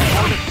power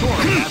on the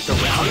storm after we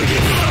like to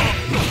go.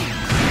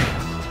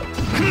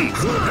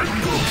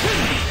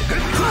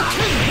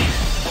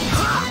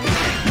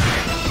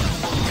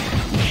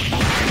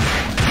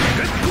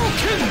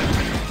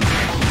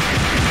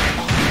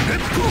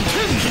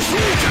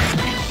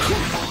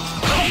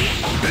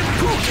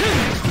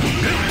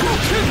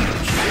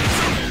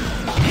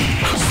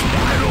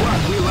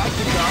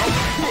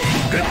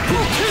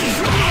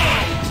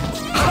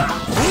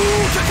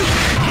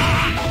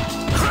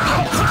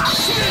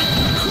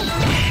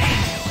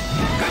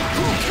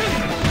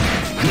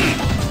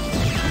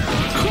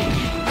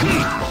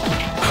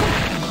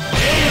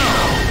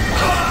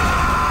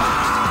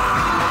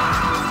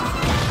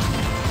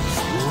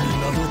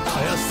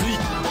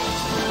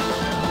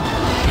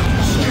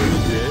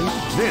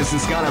 This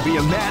is gonna be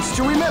a match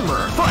to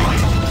remember.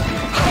 Fight!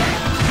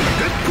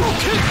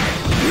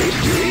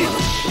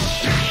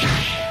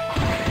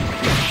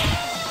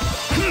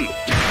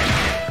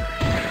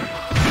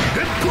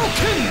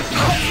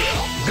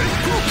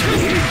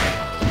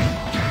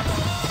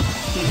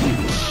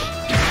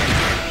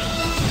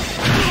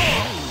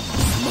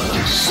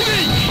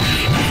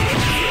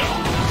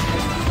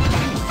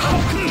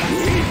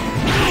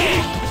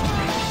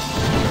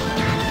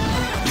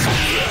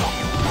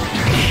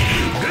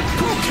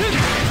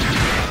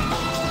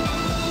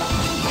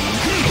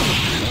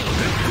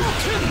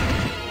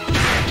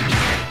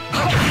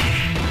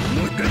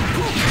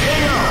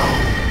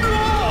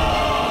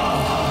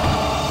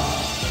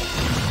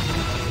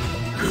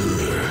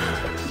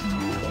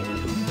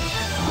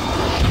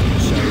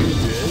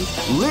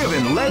 Live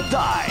and let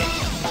die.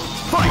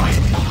 Fight!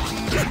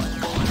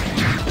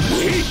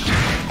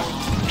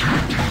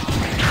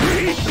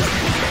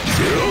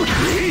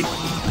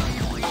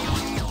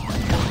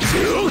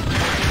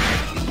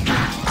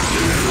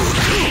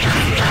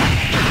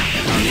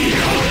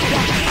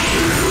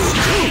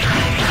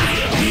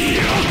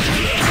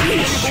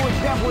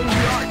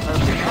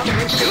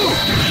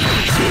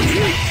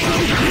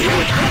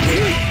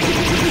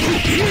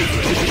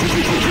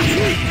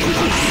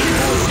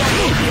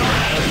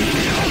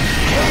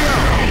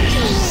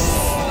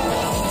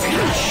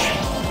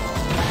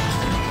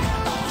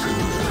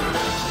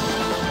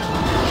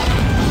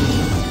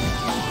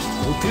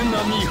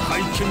 並み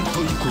拝見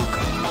といこう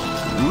か。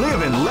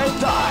 Live and let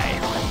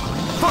die.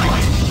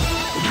 Fight!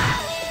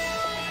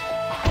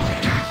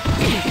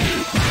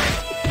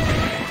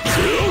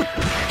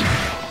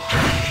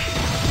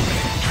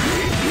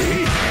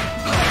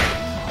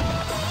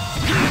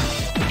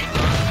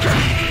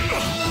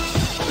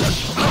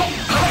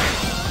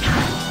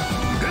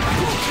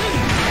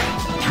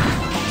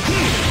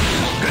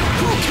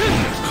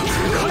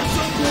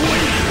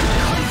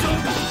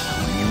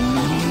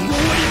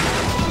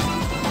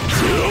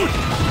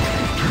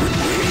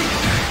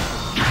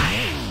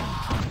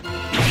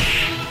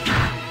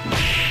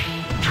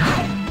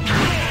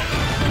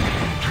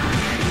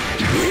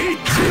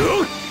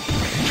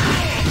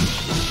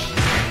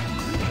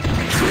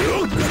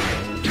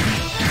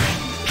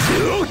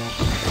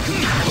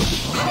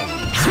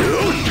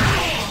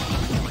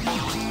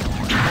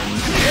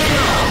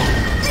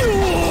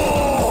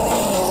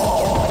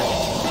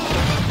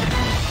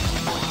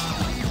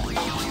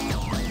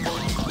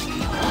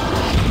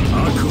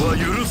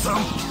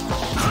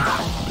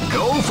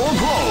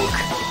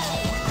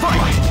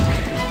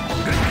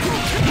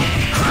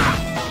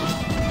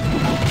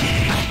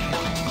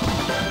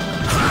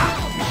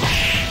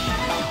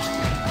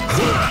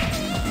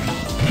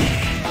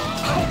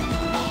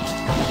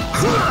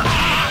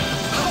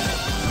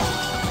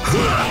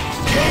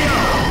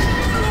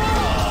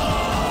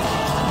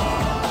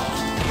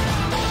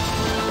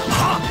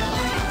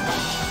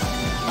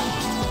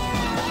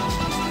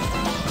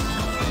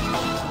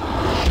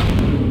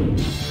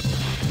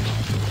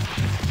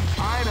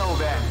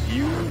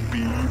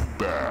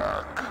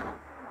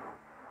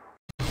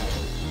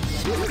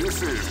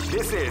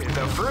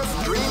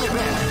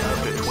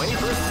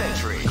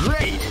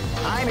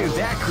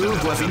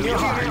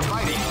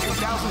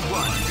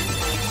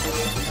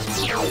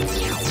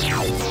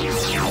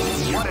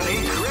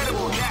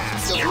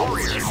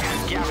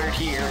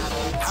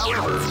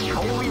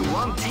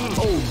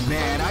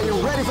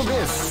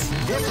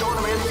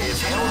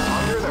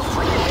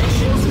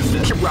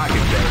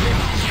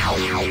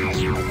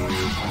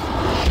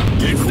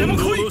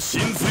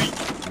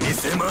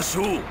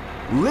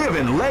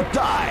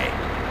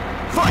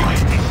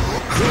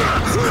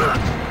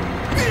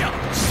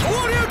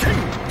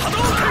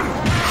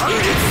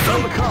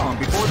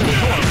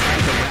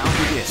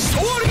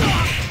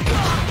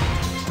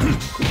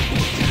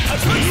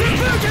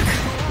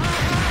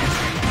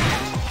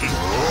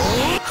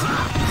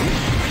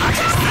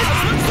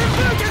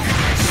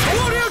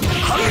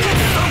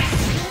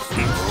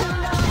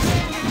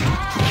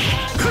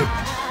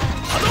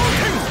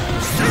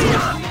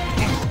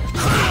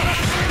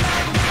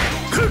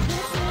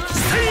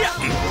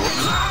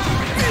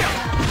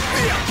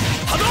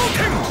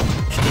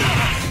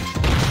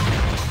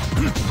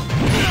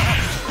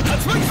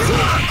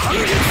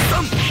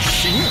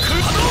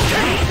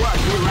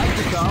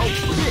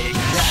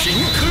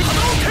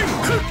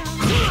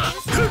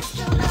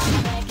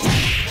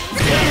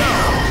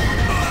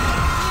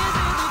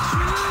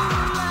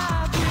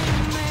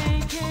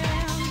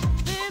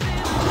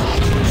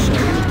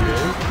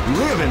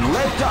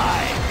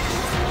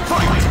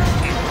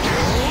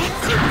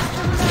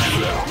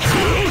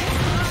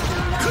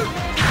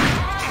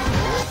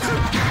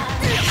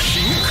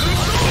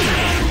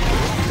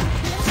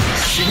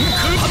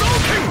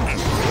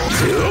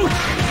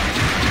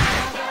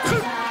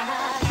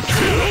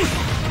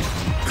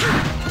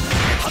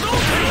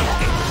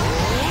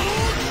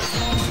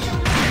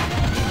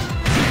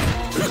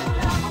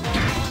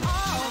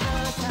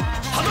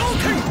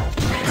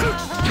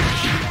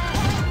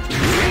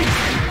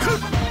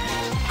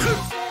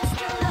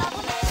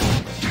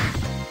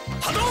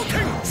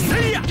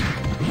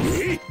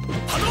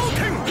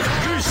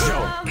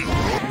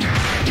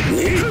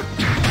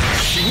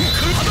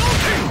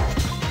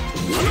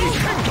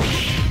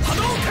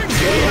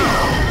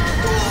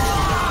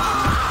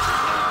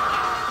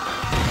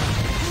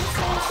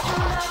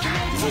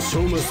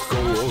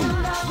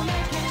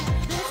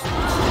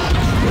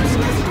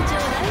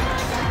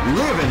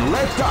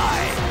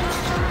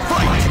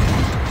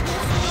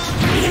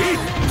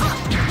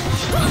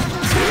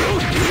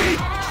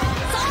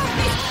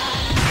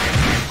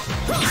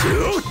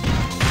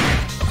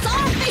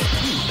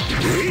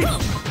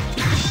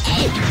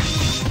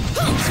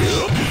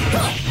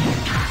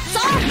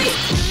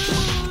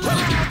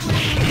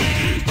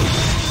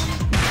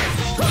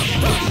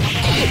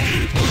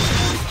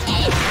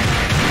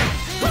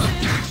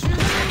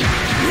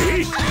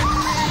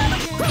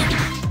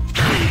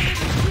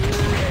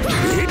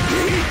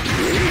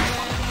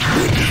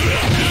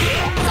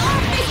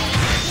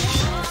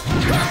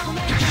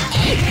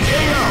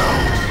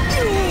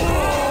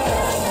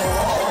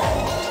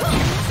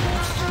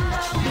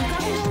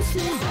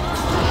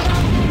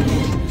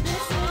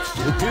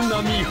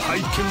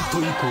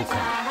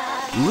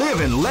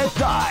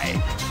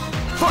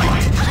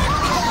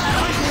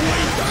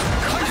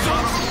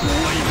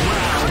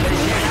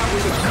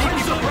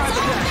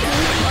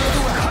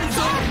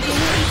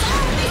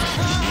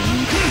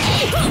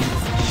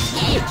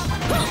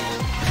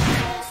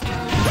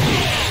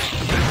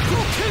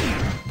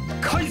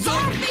 改造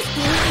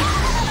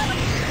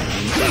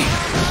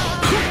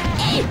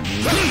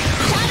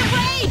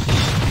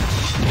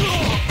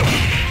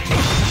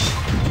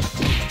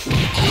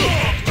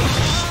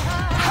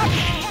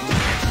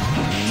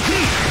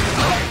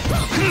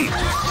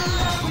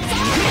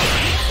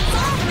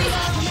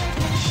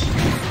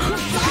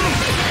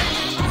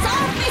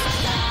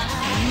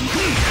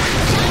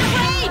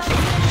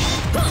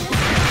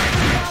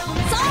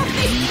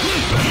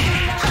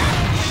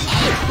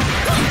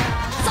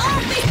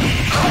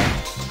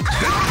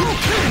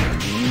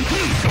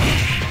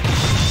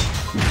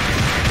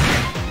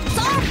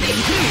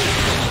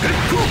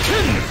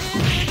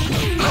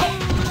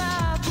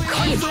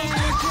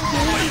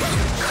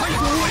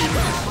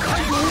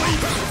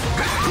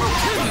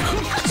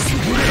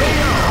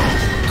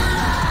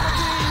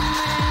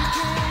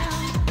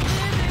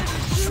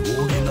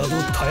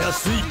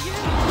水。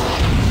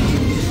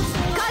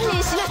観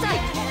念しなさい。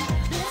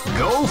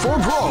 Go for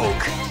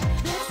broke.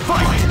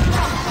 Fight.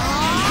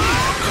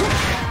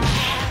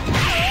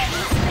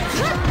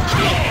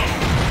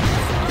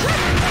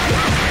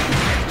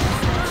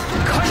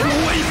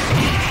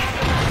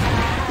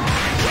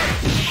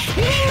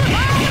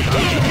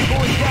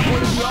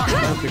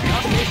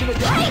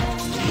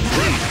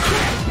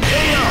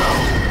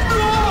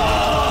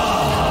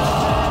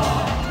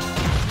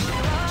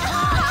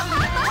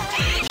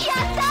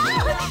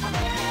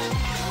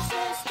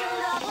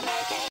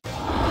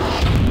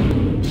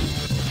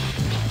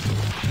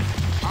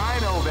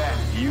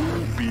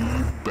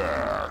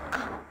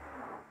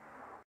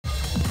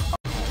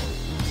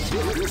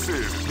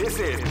 This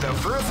is the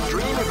first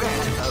dream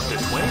event of the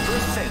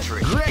 21st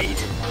century.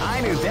 Great!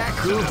 I knew that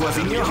groove was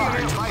in your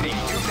heart. Fighting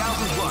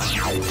 2001.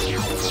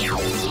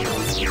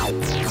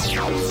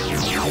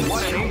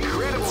 What an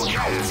incredible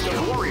cast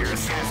of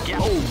warriors has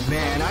gathered. Oh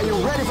man, are you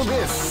ready for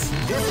this?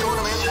 This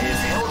tournament is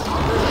held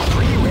under the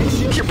free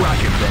ratio. Keep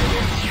rocking, baby.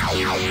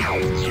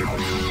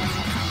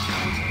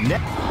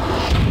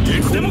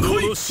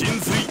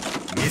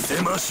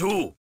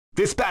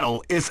 This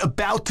battle is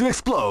about to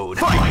explode.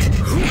 Fight!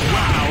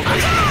 Wow!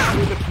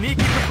 With a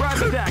sneaky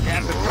surprise attack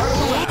at the start of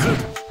the round.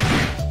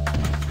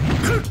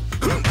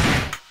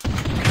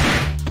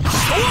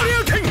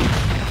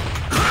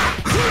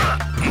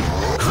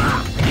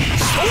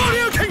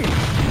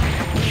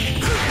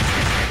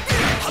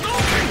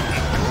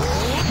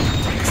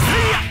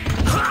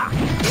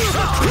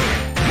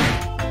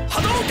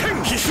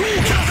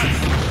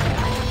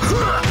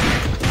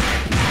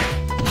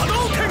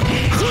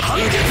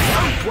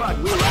 What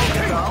we like to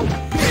go?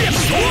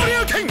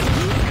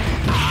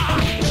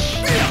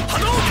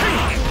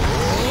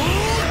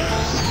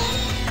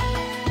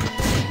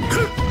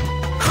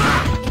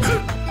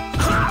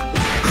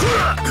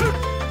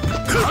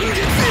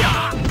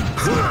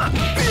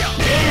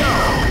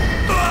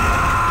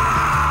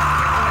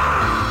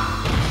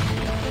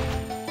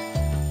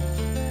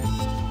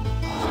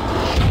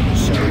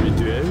 Shall we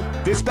do it?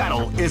 This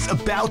battle is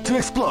about to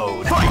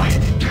explode. Fight!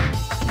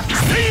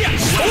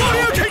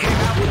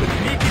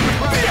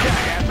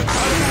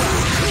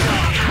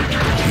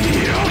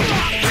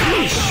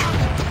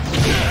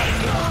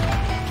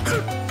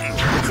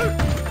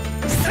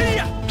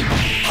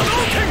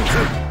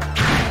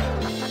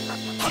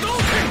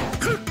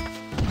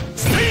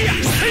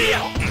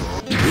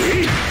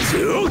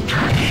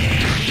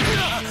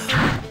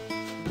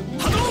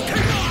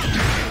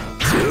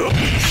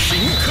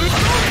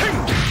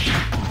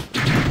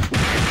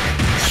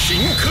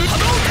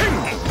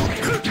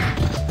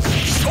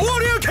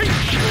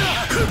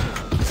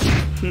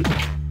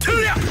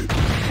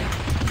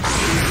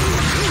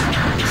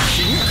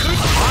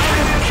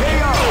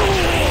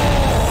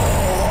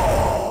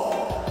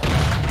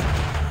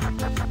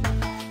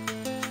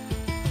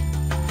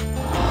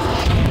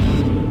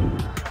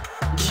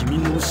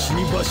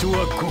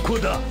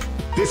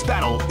 This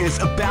battle is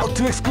about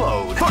to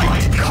explode.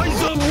 Fight!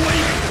 Kaiser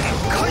Wave!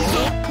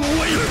 Kaiser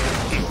Wave!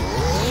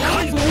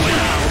 Kaiser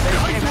Wave!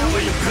 Kaiser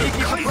Wave!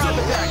 Kaiser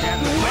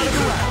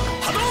Wave!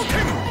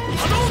 Hadouken!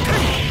 Hadouken!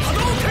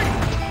 Hadouken!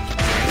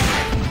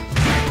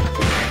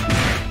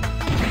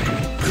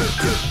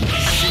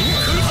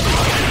 Shinku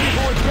Hadouken!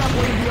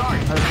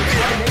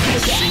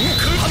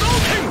 Shinku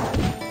Hadouken!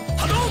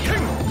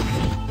 Hadouken!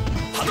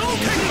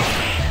 Hadouken!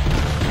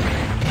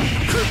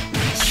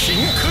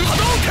 Shinku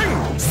Hadouken!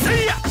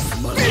 Seiya!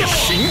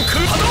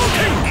 Shinku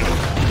Hadouken!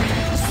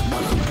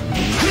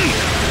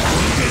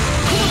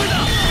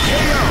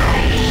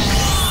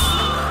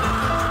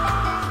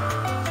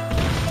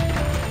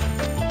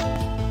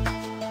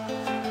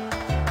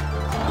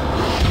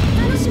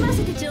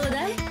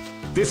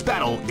 This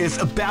battle is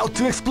about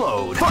to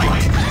explode.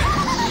 Fight!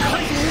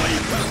 Kaiser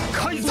Wave!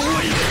 Kaiser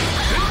Wave!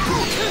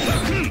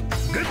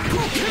 Get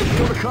broken!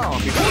 Feel the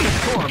calm before the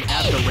storm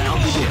as the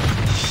round begins.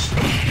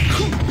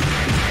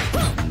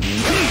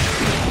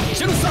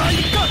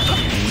 Genocide Gata!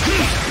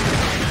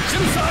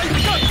 Genocide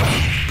Gata!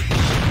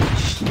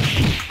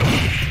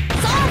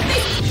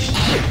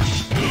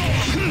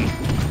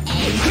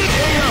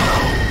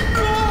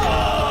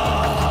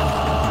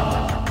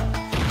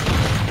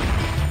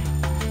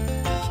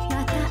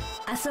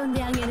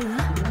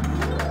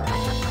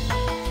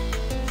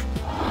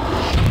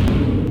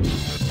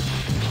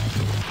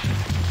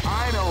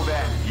 I know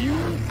that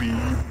you'll be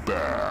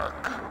back.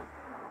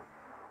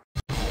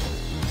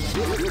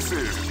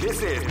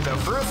 This is the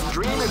first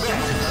dream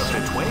event of the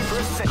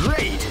 21st century.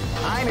 Great!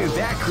 I knew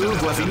that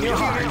groove was in your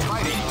heart.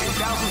 Fighting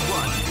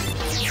 2001.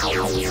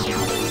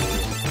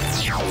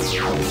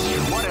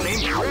 What an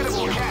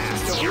incredible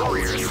cast of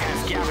warriors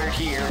has gathered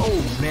here.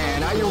 Oh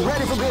man, are you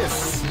ready for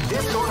this?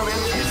 This tournament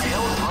is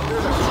held under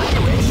the free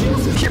ratio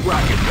system. Keep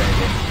rocking,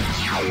 baby.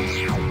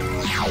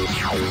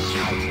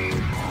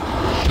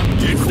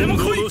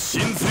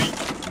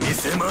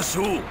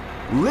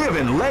 Live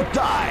and let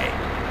die.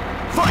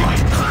 Fight!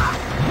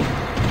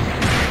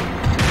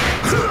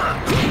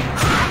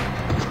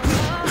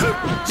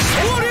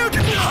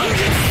 Hadouken!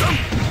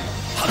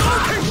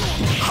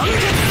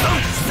 Hadouken!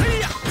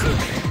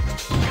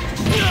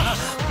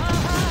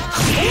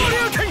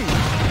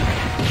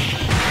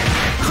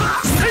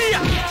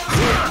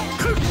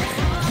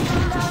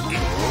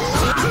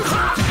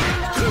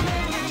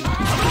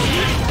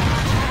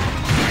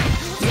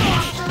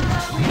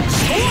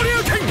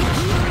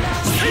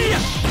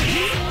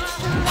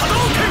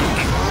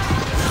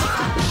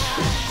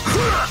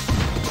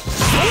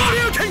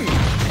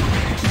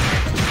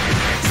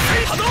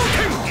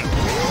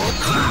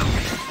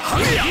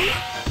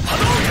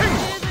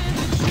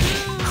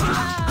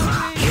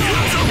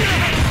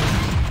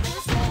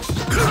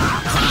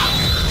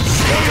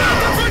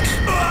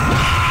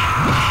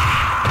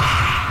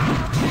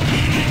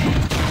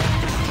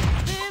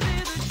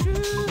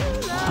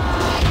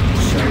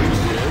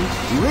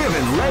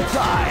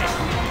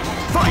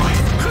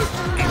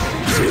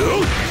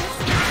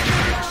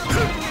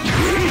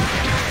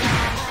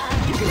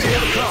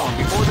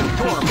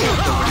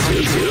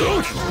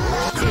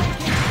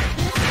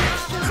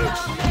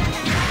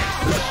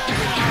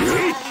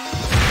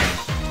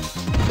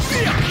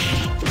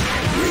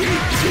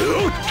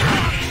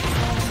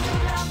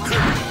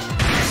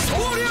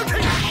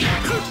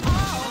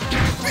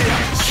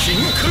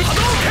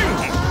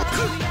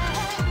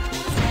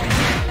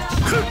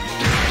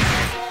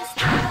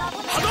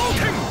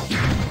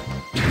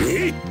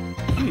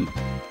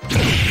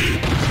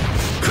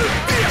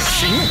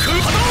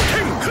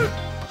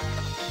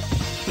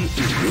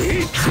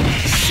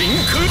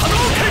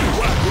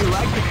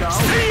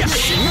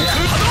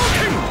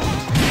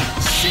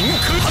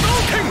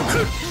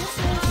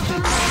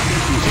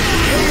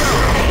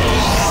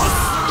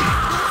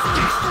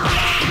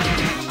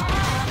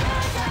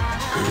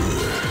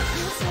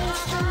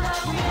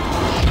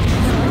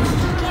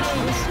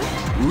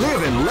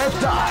 Live and let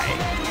die.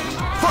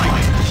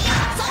 Fight!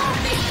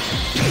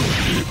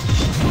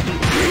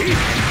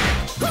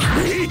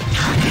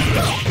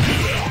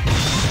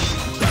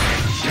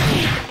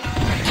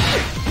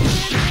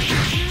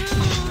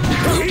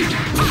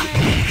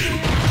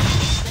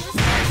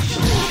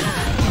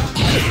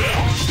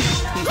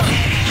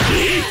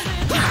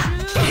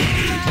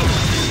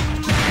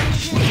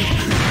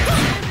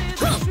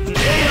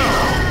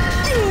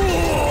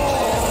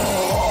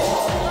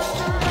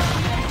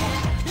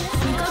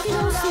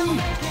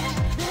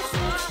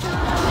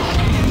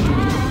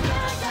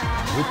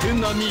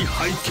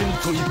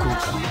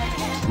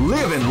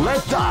 Live and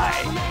let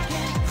die.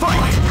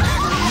 Fight!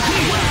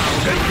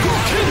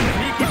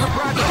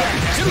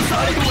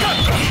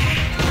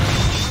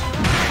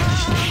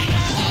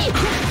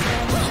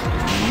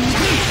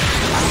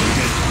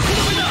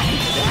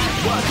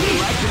 What do you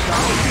like to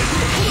call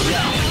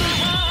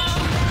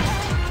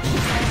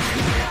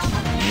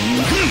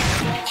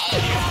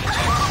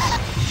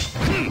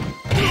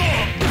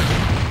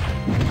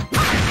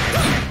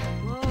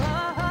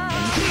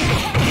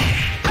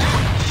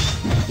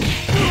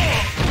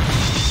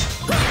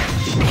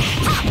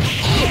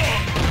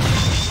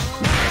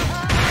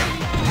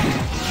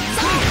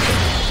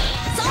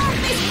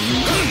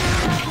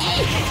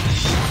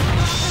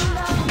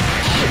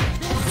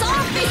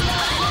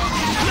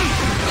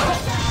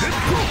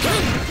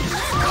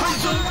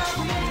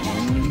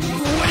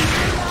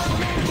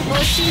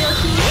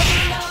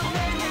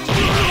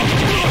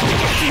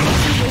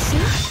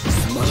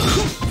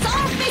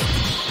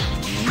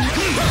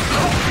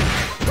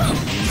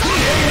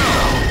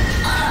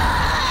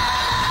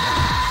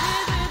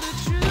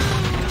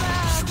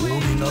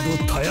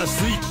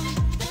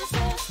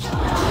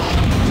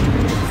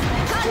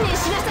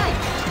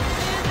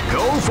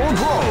Go for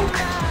broke.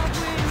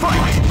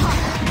 Fight!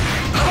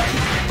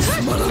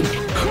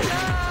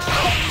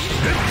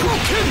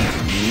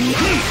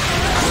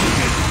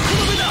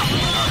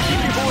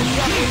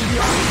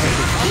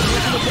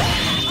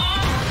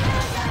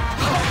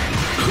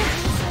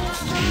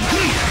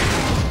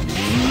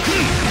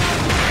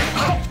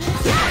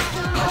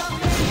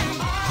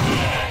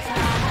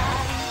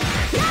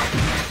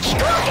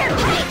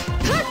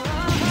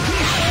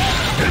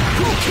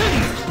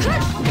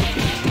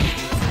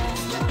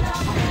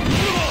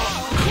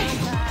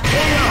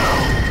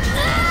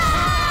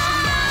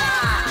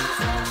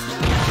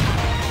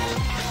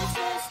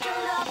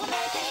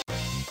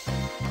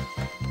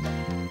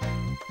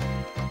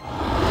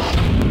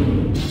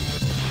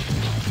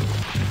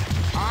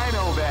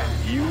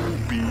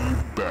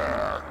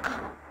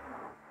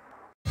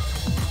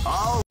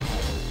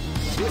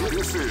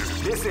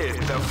 This is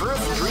the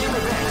first dream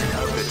event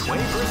of the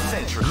 21st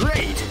century.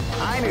 Great!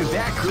 I knew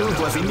that groove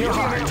was in your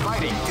heart.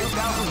 Fighting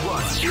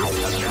 2001 is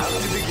about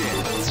to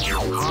begin.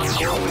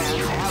 Hardcore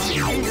fans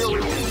have been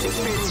eagerly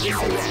anticipating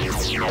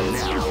this event. And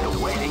now the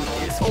waiting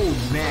is... Oh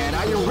man,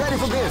 are you ready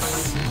for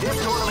this? This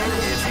tournament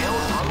is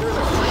held under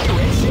the free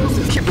ratio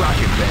system. Keep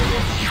rocking,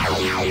 baby.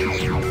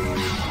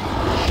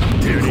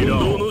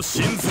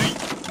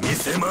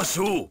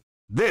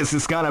 This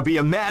is gonna be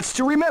a match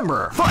to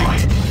remember.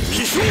 Fight!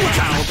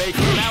 They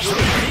came out with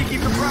a sneaky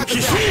surprise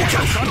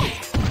attack.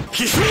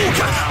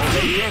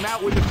 They came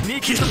out with a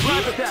sneaky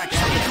surprise attack at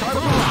the start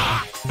of the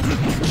round.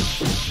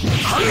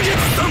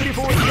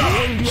 Before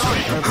going beyond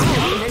a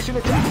combination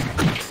attack.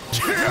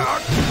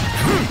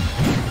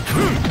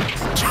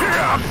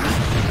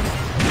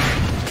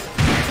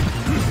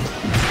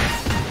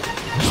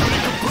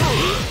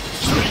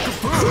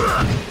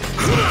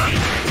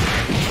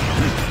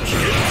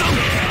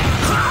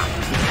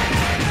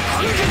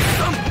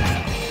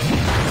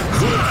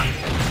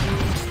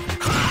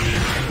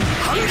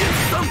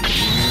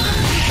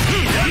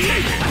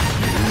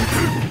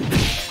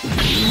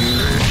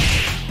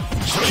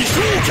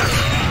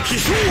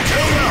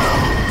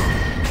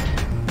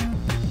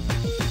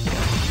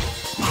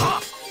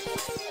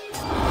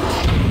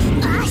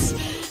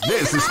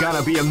 This is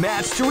gonna be a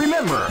match to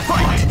remember.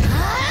 Fight!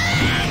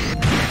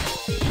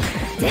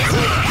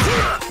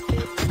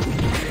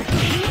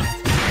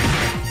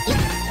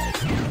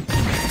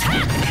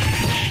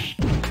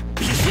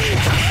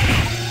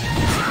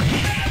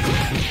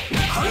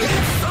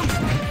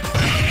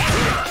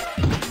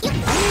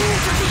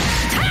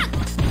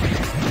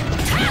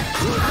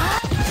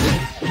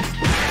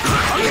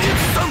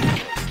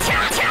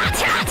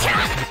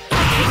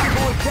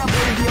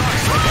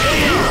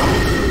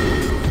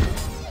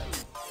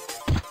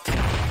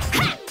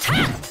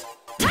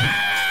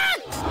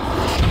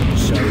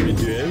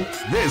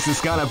 This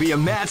is gonna be a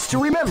match to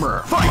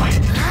remember. Fight!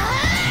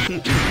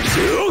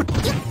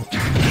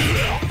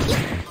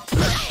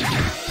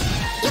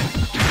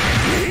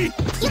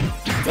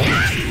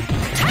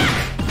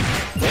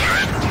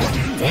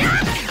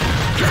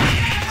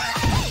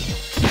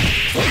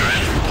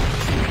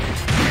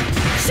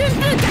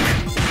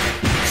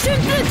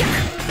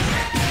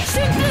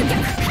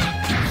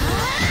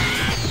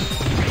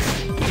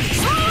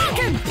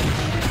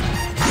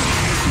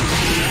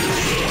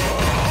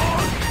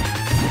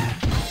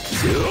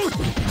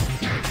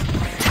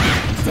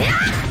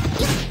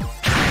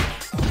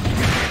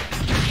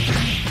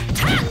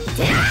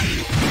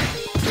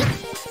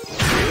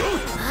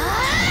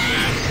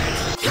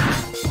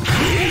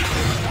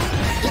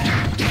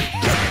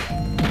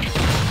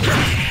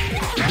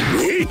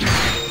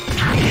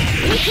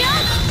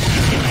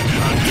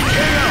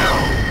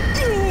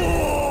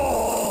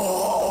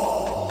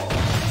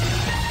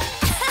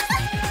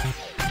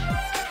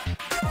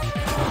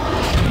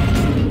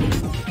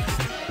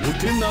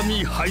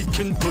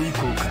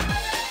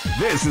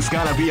 This is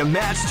gonna be a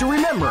match to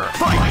remember.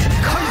 Fight!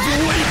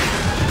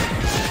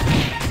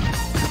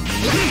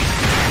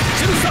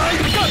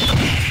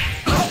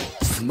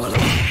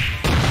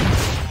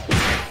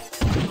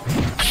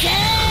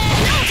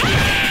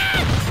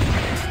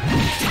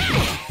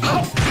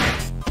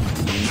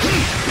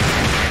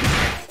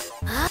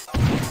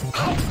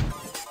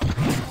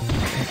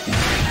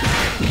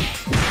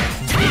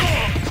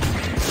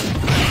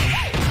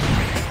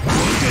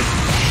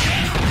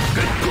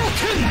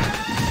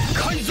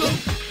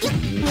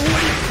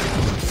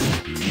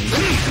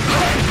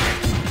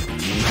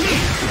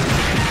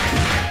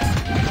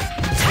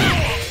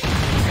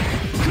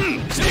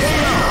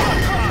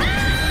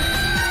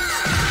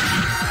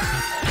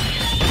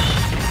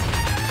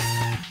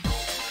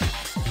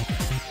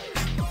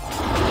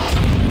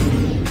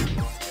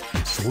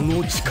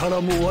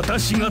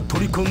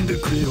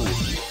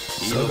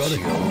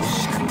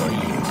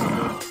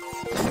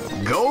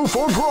 Go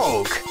for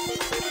broke.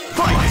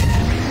 Fight!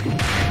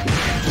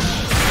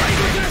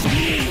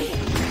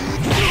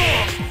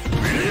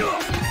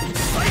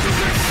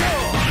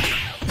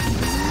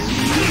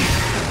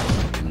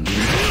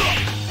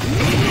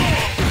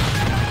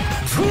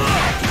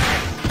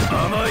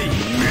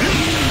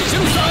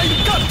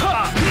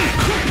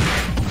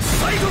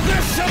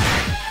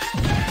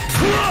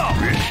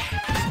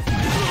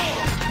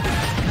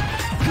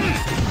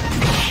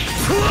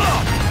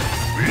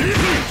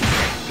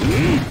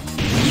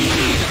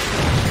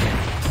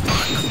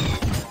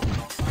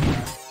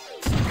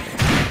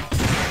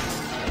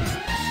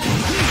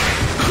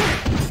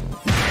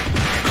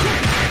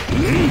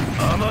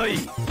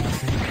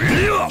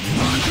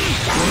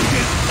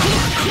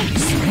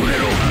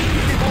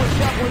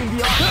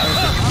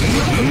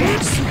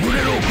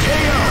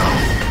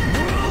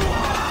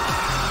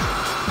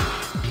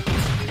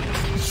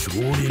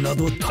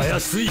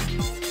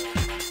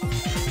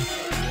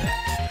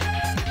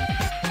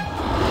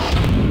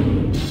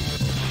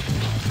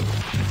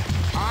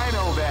 I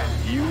know that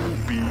you'll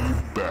be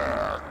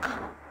back.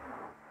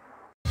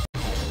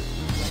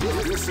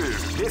 This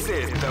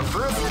is the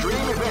first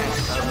dream event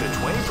of the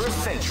 21st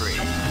century.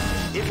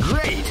 It's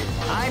great!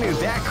 I knew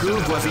that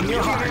groove was in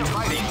your heart.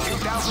 Fighting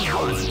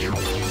 2001.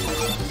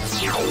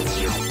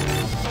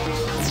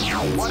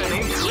 What an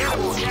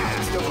incredible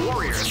cast of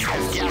warriors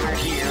has gathered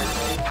here.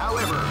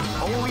 However,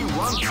 only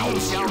one team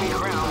shall be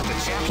crowned the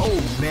champion. Oh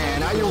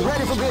man, are you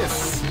ready for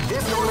this?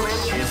 This tournament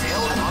is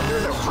held under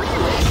the free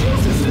ratio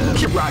system.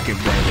 Keep rocking,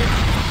 baby.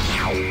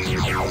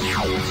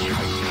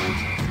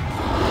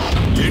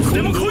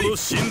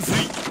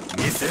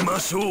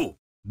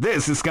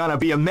 This is gonna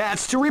be a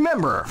match to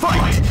remember.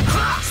 Fight!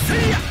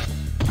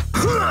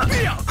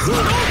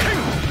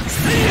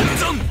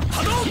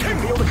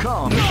 Feel the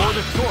calm before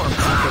the storm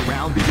as the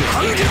round begins.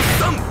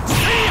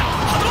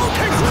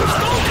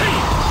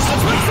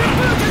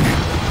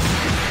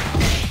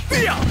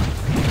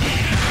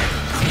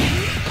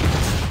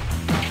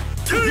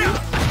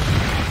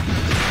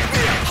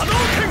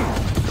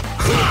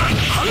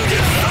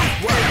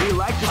 What we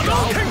like to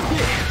call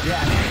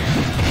yeah.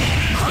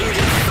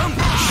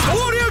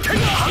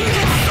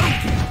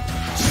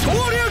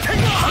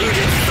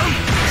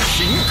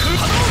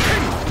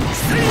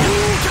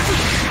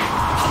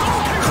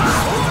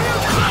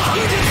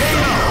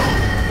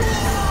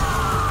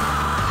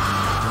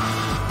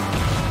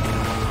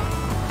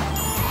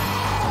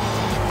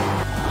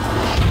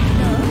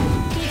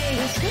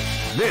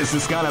 This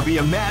is gonna be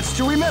a match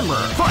to remember.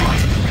 Fight!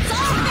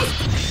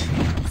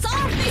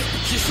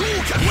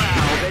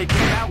 Wow, they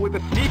came out with a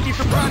sneaky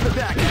surprise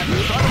attack after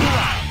the start of the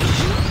round.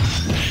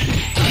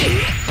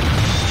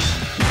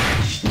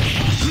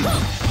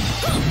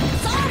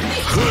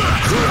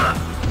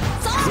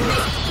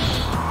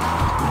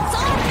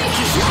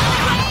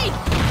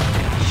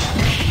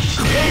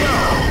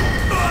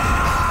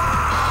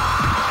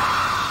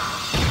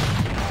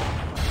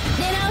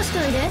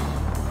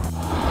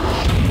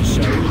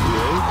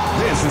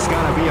 This is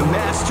gonna be a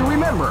match to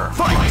remember.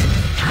 Fight!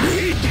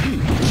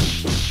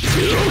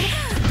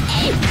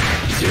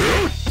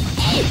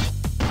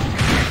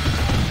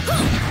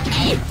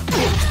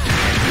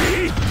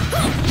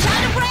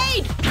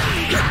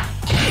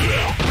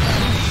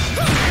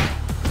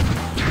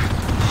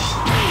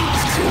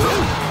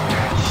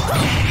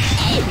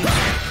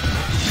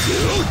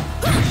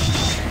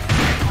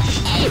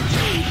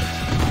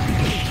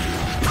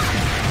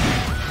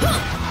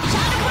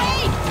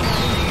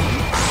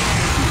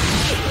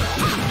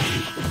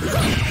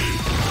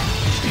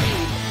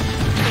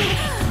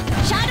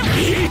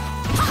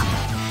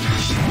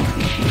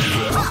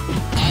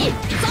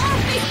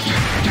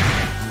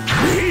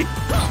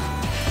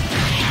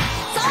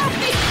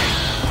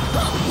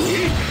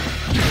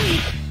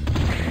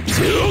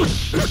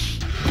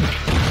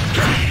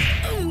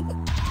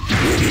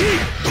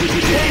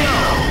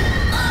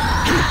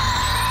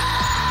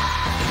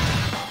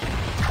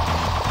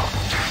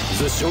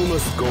 The show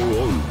must go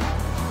on.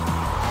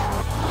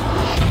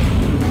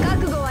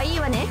 覚悟はいい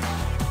わね。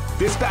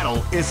 This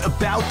battle is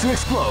about to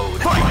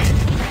explode. Fight!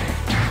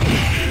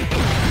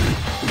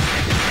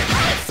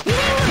 スピリン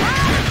グワ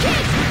ードキッ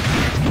ク。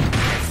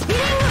スピリ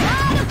ングワ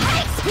ードキッ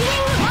ク。スピリ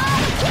ングワ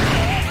ードキッ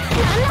ク。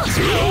なんの？ス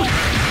ピリン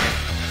グ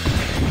ワ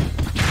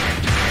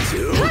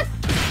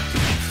ー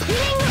ド。スピ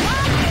リングワ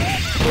ード。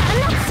な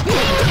んの？スピリ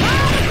ングワ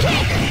ードキ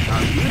ック。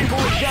A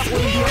beautiful javelin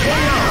in the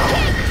air.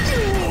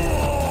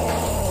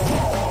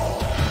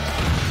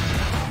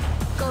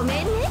 ごめ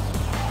んね。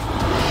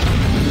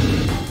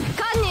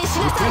観念し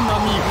なさい。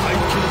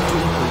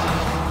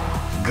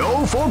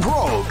 Go for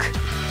broke.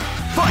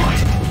 Fight!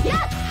 やっ。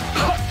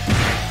は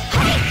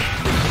い。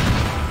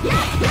やっ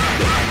やっや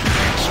っ。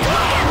飛行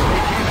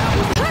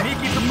剣。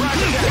 Sneaky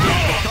surprise attack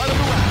at the start of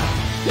the round.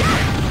 やっ。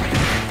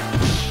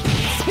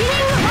スピリ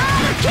ングワー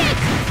ドキッ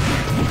ク。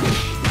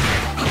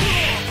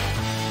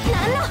な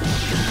んの？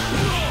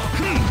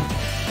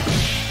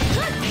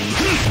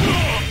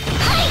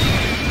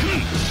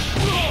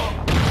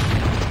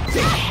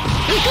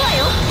行くわ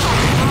よ。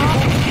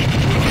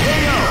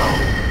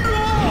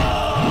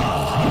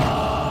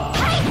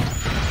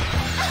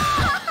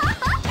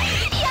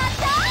やっ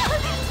たー。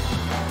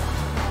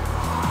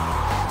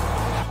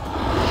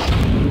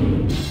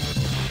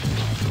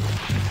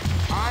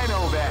 I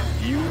know that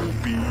you'll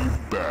be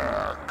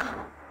back.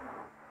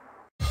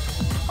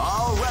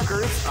 All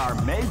records are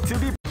made to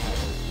be.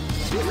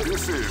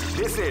 This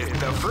is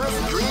the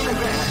first dream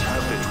event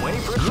of the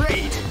 21st.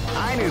 Great!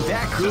 I knew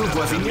that groove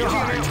was in your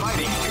heart.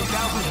 Fighting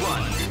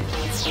 2001.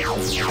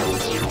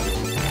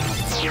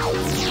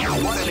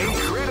 What an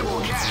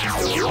incredible cast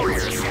of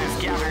warriors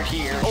has gathered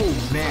here. Oh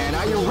man,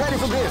 are you ready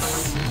for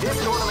this? This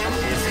tournament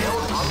is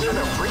held under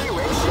the free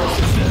ratio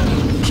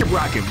system. Keep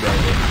rocking,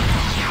 baby.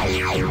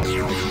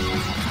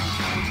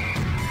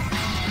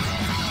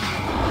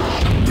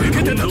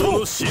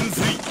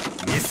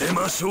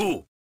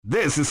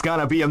 This is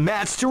gonna be a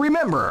match to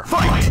remember.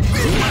 Fight!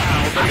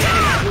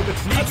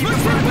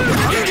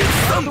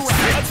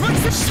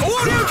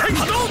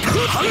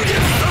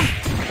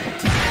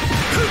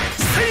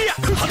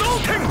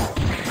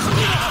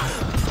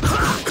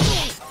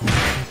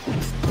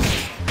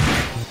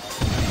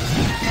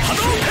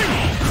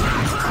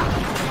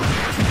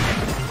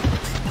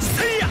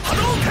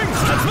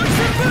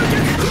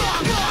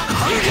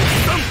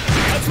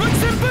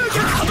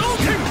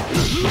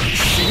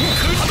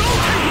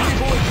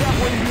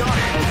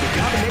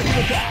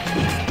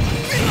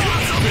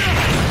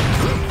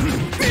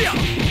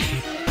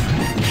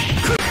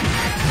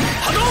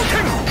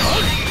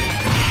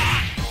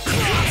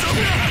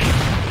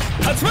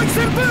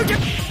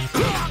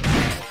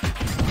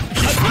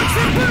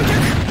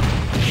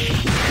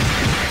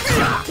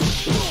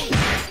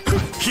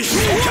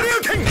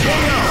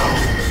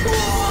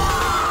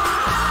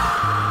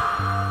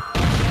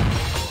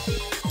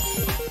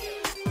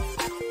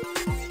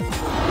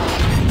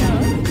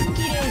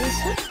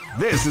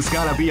 This is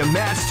gonna be a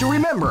match to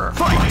remember.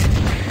 Fight!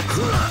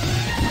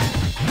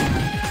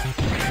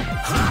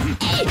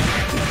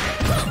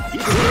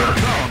 Each will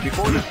come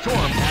before the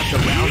storm as the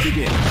round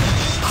begins.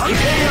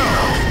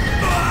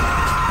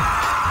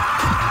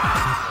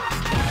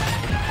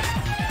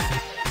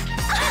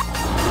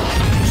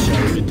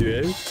 Shall we do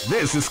it?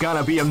 This is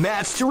gonna be a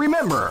match to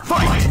remember.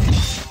 Fight!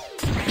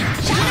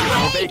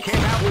 Well, they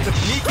came out with a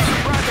sneaky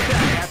surprise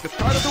attack at the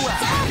start of the round.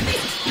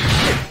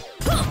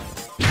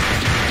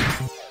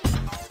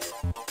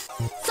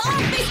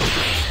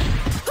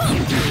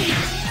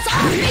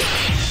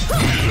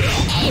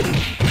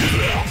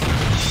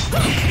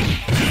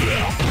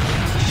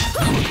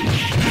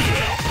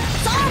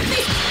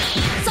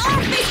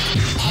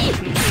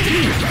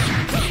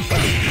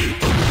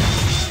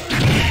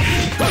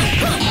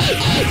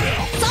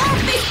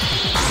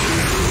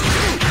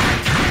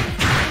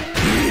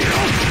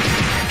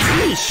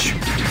 Finish!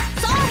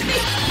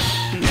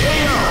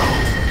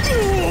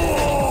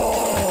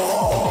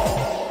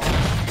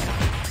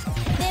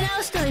 出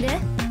直しといで。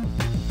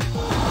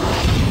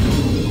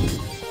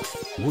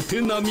お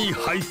手並み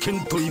拝見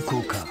といこ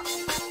うか。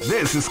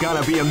 This is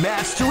gonna be a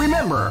match to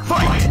remember.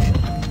 Fight!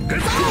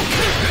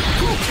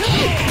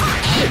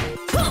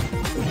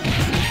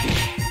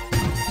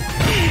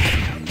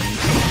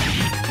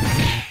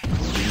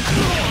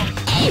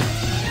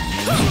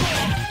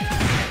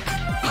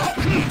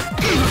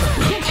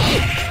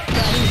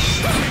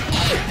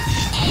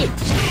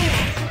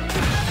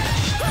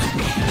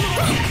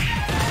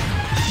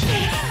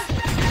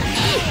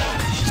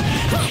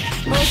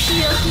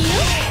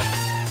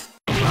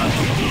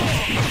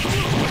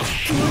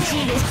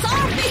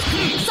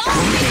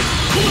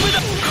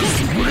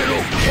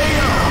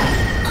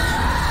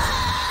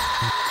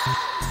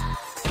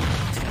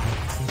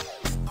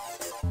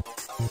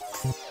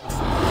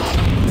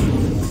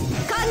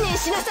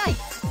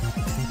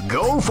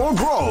 Go for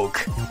broke.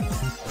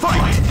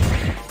 Fight!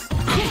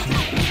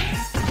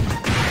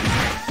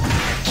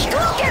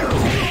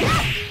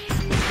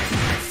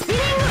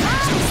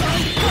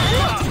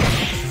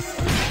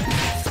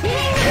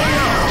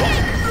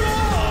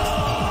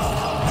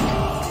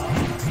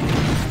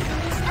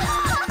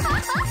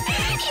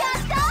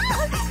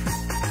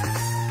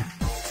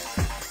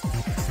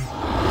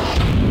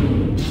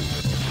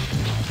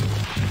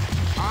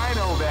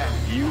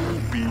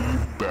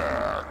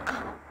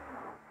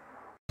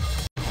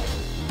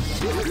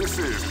 This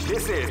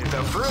is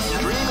the first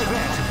dream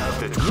event of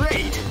the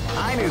great.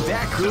 I knew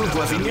that groove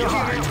was in your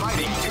heart.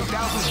 Fighting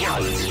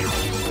 2001.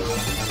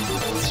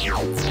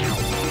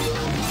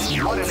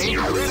 What an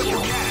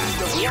incredible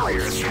cast of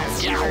warriors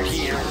has gathered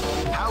here.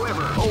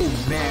 However, oh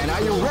man,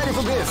 are you ready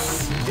for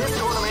this? This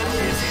tournament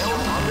is held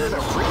under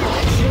the free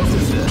ratio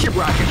system. Keep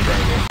rocking,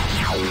 baby.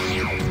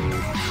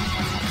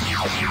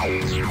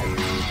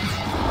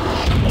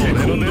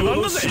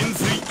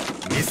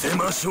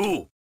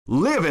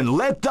 Live and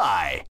let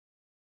die.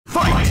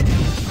 Fight!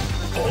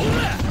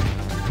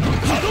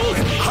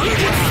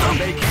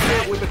 They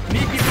came with a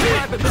sneaky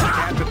grab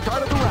attack at the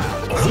start of the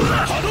round. A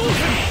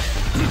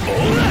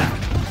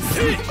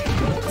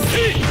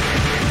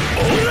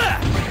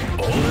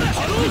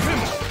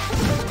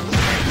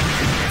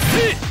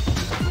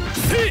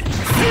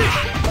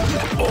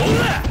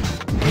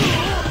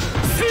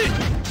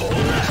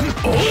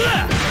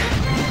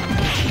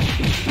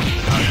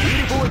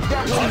beautiful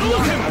example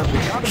of the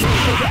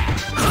combination attack.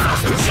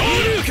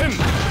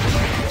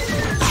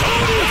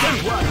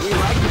 What we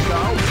like to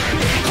go?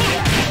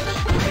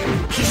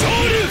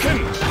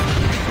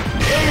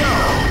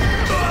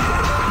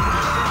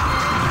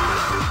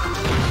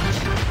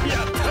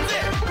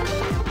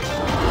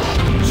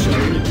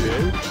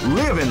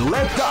 Live and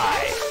let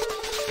die.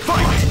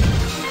 Fight!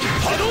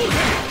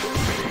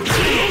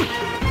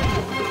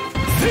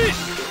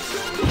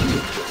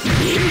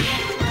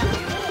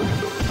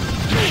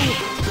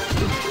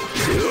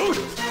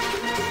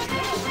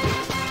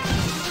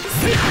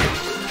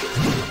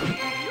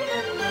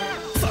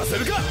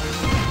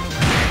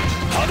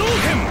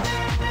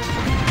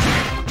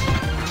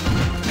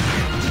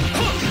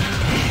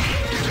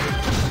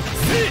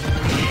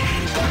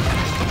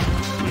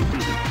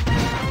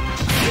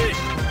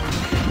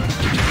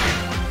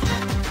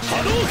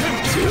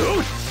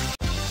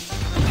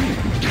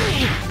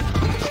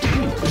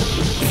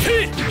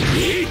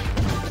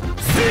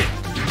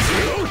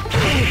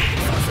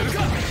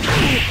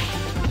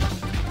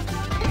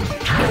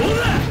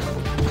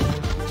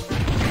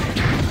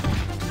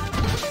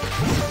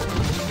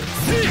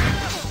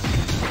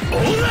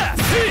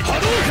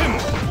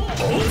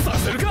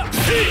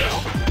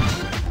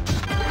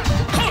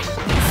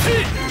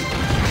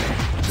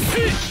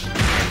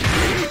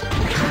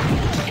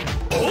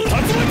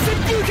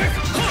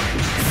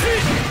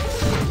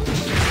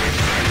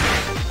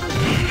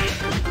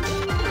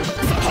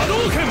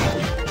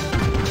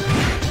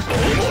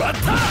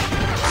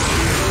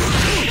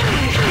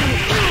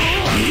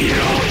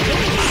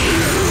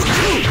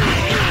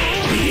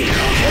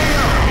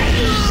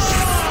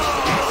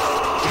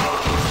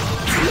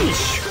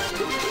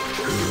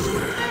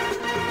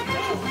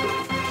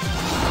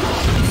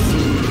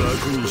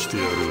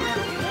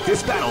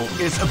 This battle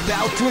is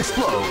about to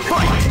explode.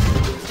 Fight!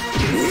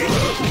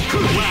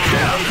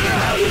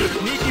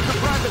 Sneaky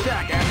surprise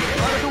attack at the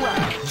start of the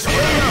round.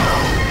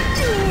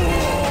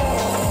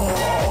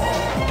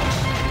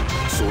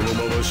 そのま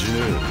ま死ね。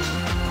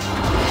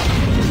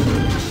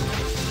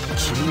君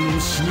の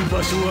死に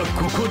場所は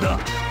ここだ。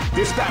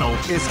This battle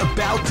is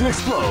about to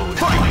explode.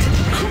 Fight!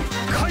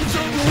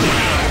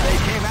 They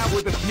came out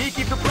with a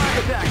sneaky surprise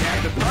attack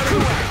at the start of the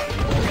round.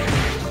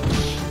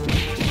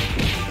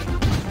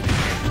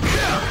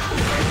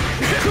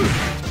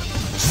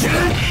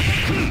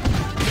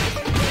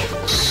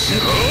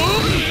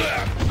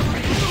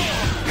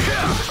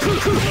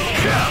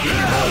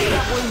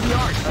 Battling the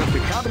art of the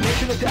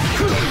combination attack.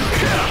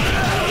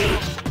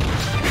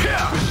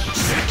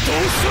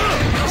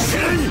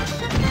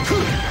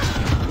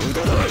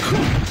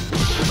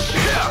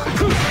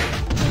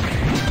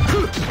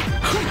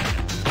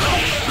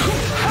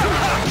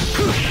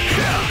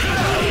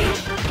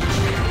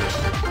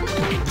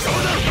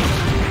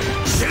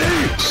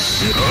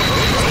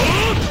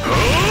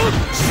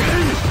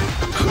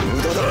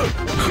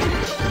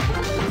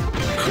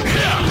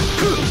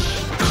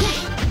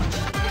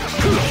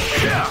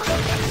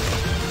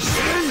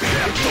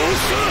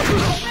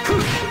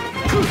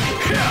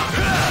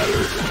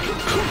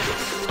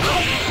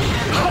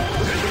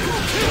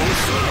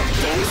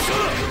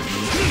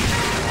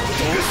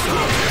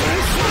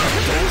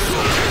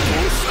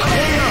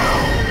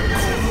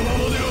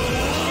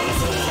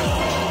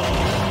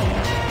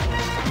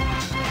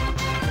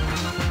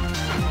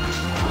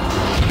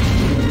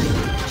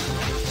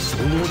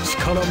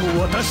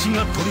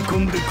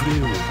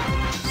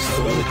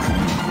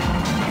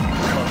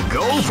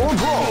 Go for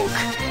broke!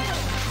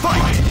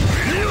 Fight!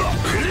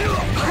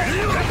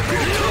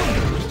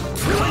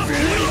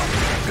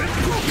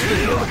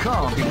 Feel the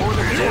calm before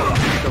the storm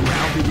as the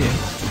round begins.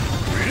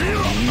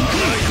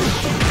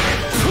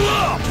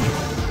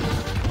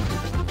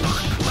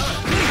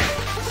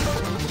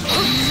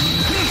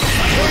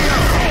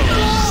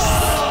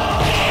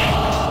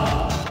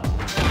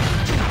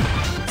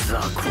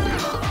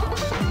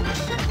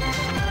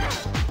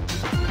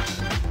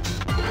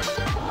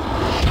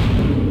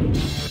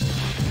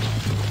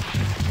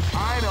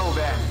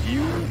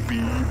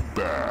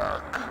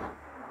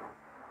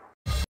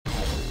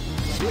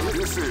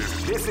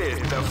 This is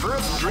the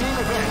first dream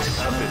event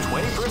of of the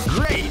 21st.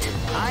 Great!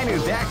 I knew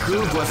that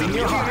groove was in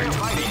your heart.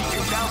 Fighting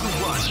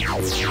 2001.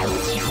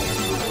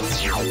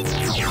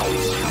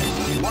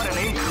 What an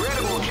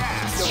incredible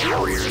cast of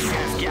warriors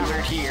has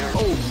gathered here.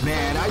 Oh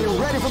man, are you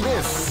ready for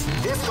this?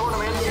 This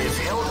tournament is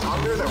held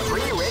under the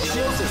free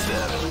ratio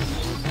system.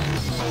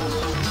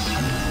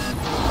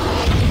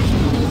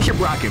 Keep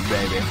rocking,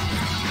 baby.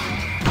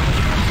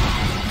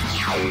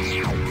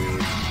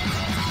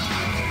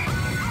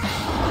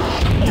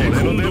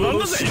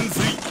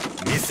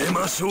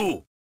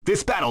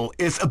 This battle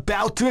is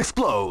about to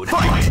explode.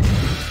 Fight!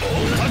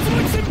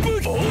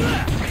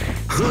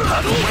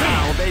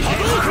 Wow, they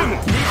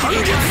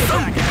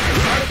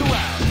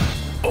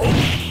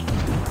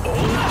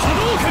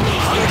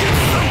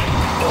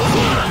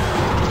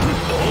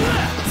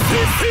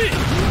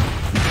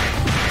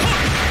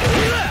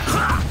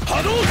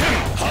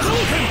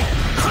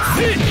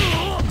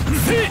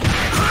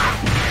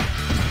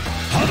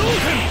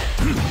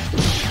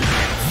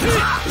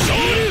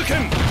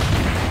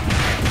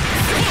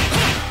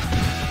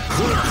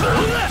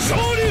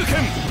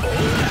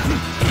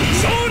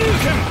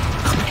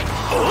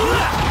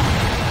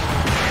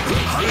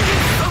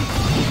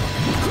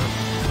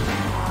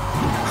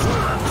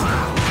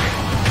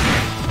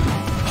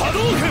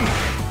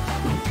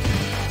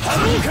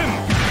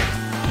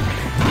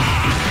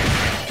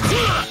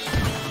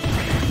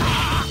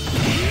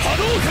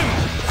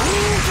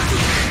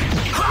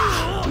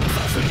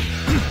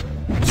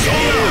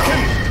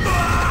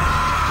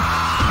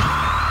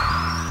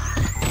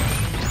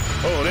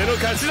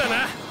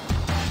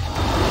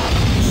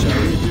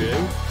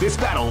This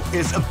battle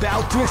is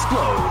about to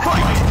explode.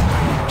 Fight!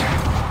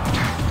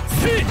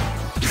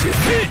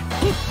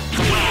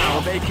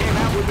 Wow, they came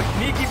out with a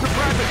sneaky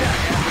surprise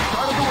attack at the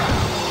start of the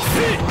round.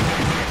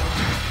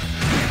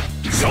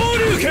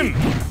 Shoryuken!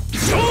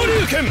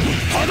 Shoryuken!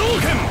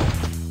 Hadouken!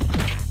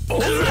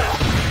 Ora!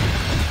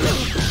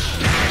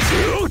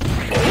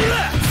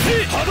 Ora!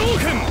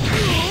 Hadouken!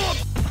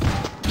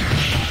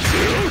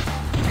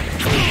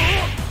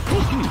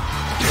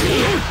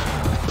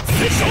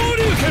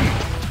 Shoryuken!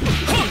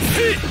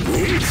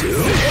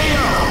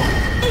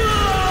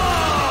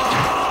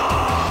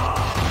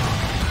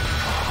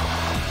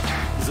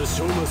 The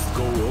show must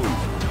go on.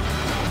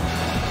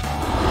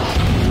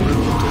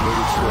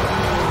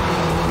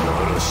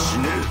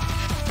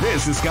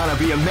 This is gonna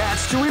be a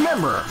match to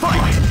remember.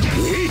 Fight!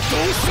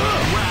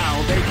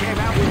 Wow, they came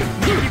out with a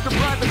sneaky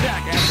surprise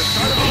attack at the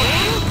start of the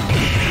round.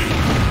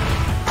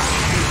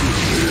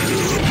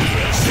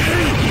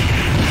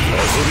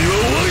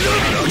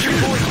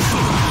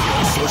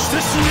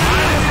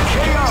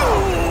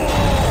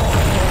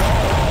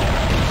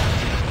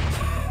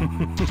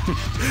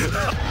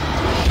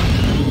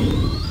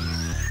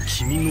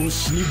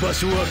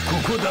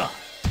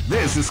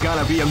 This is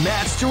gonna be a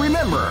match to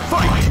remember.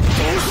 Fight!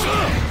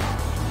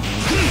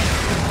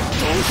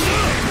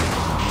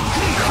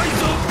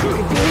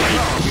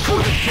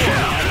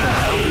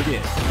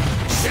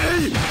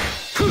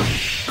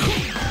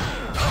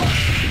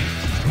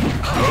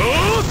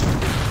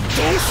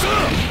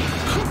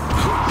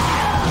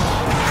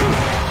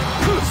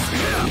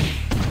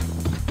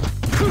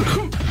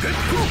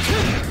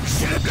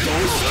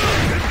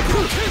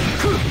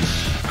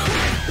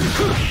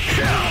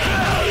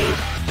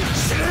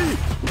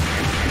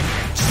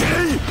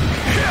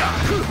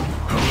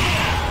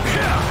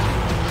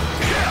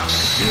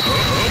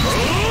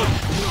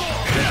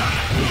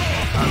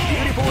 A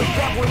beautiful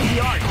example of the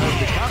art of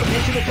the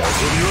combination attack.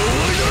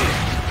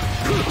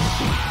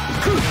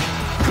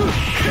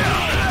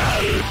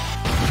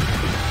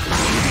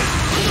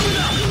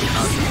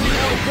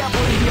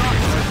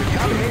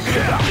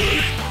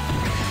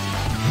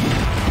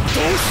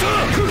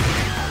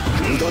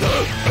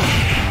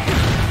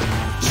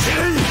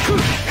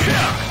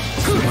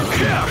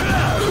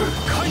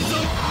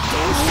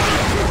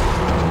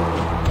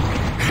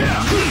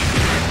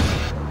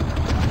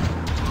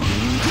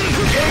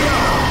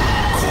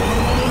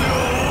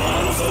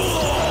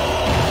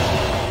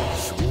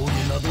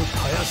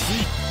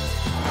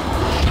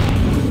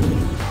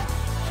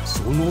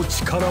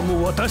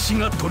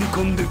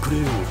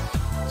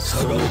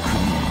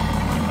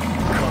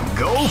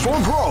 Go for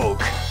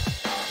broke!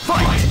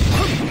 Fight!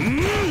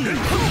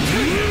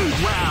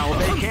 Wow,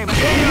 they came out.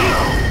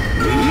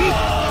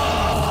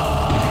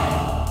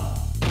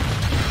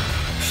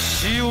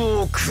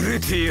 Shio くれ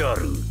てや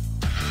る。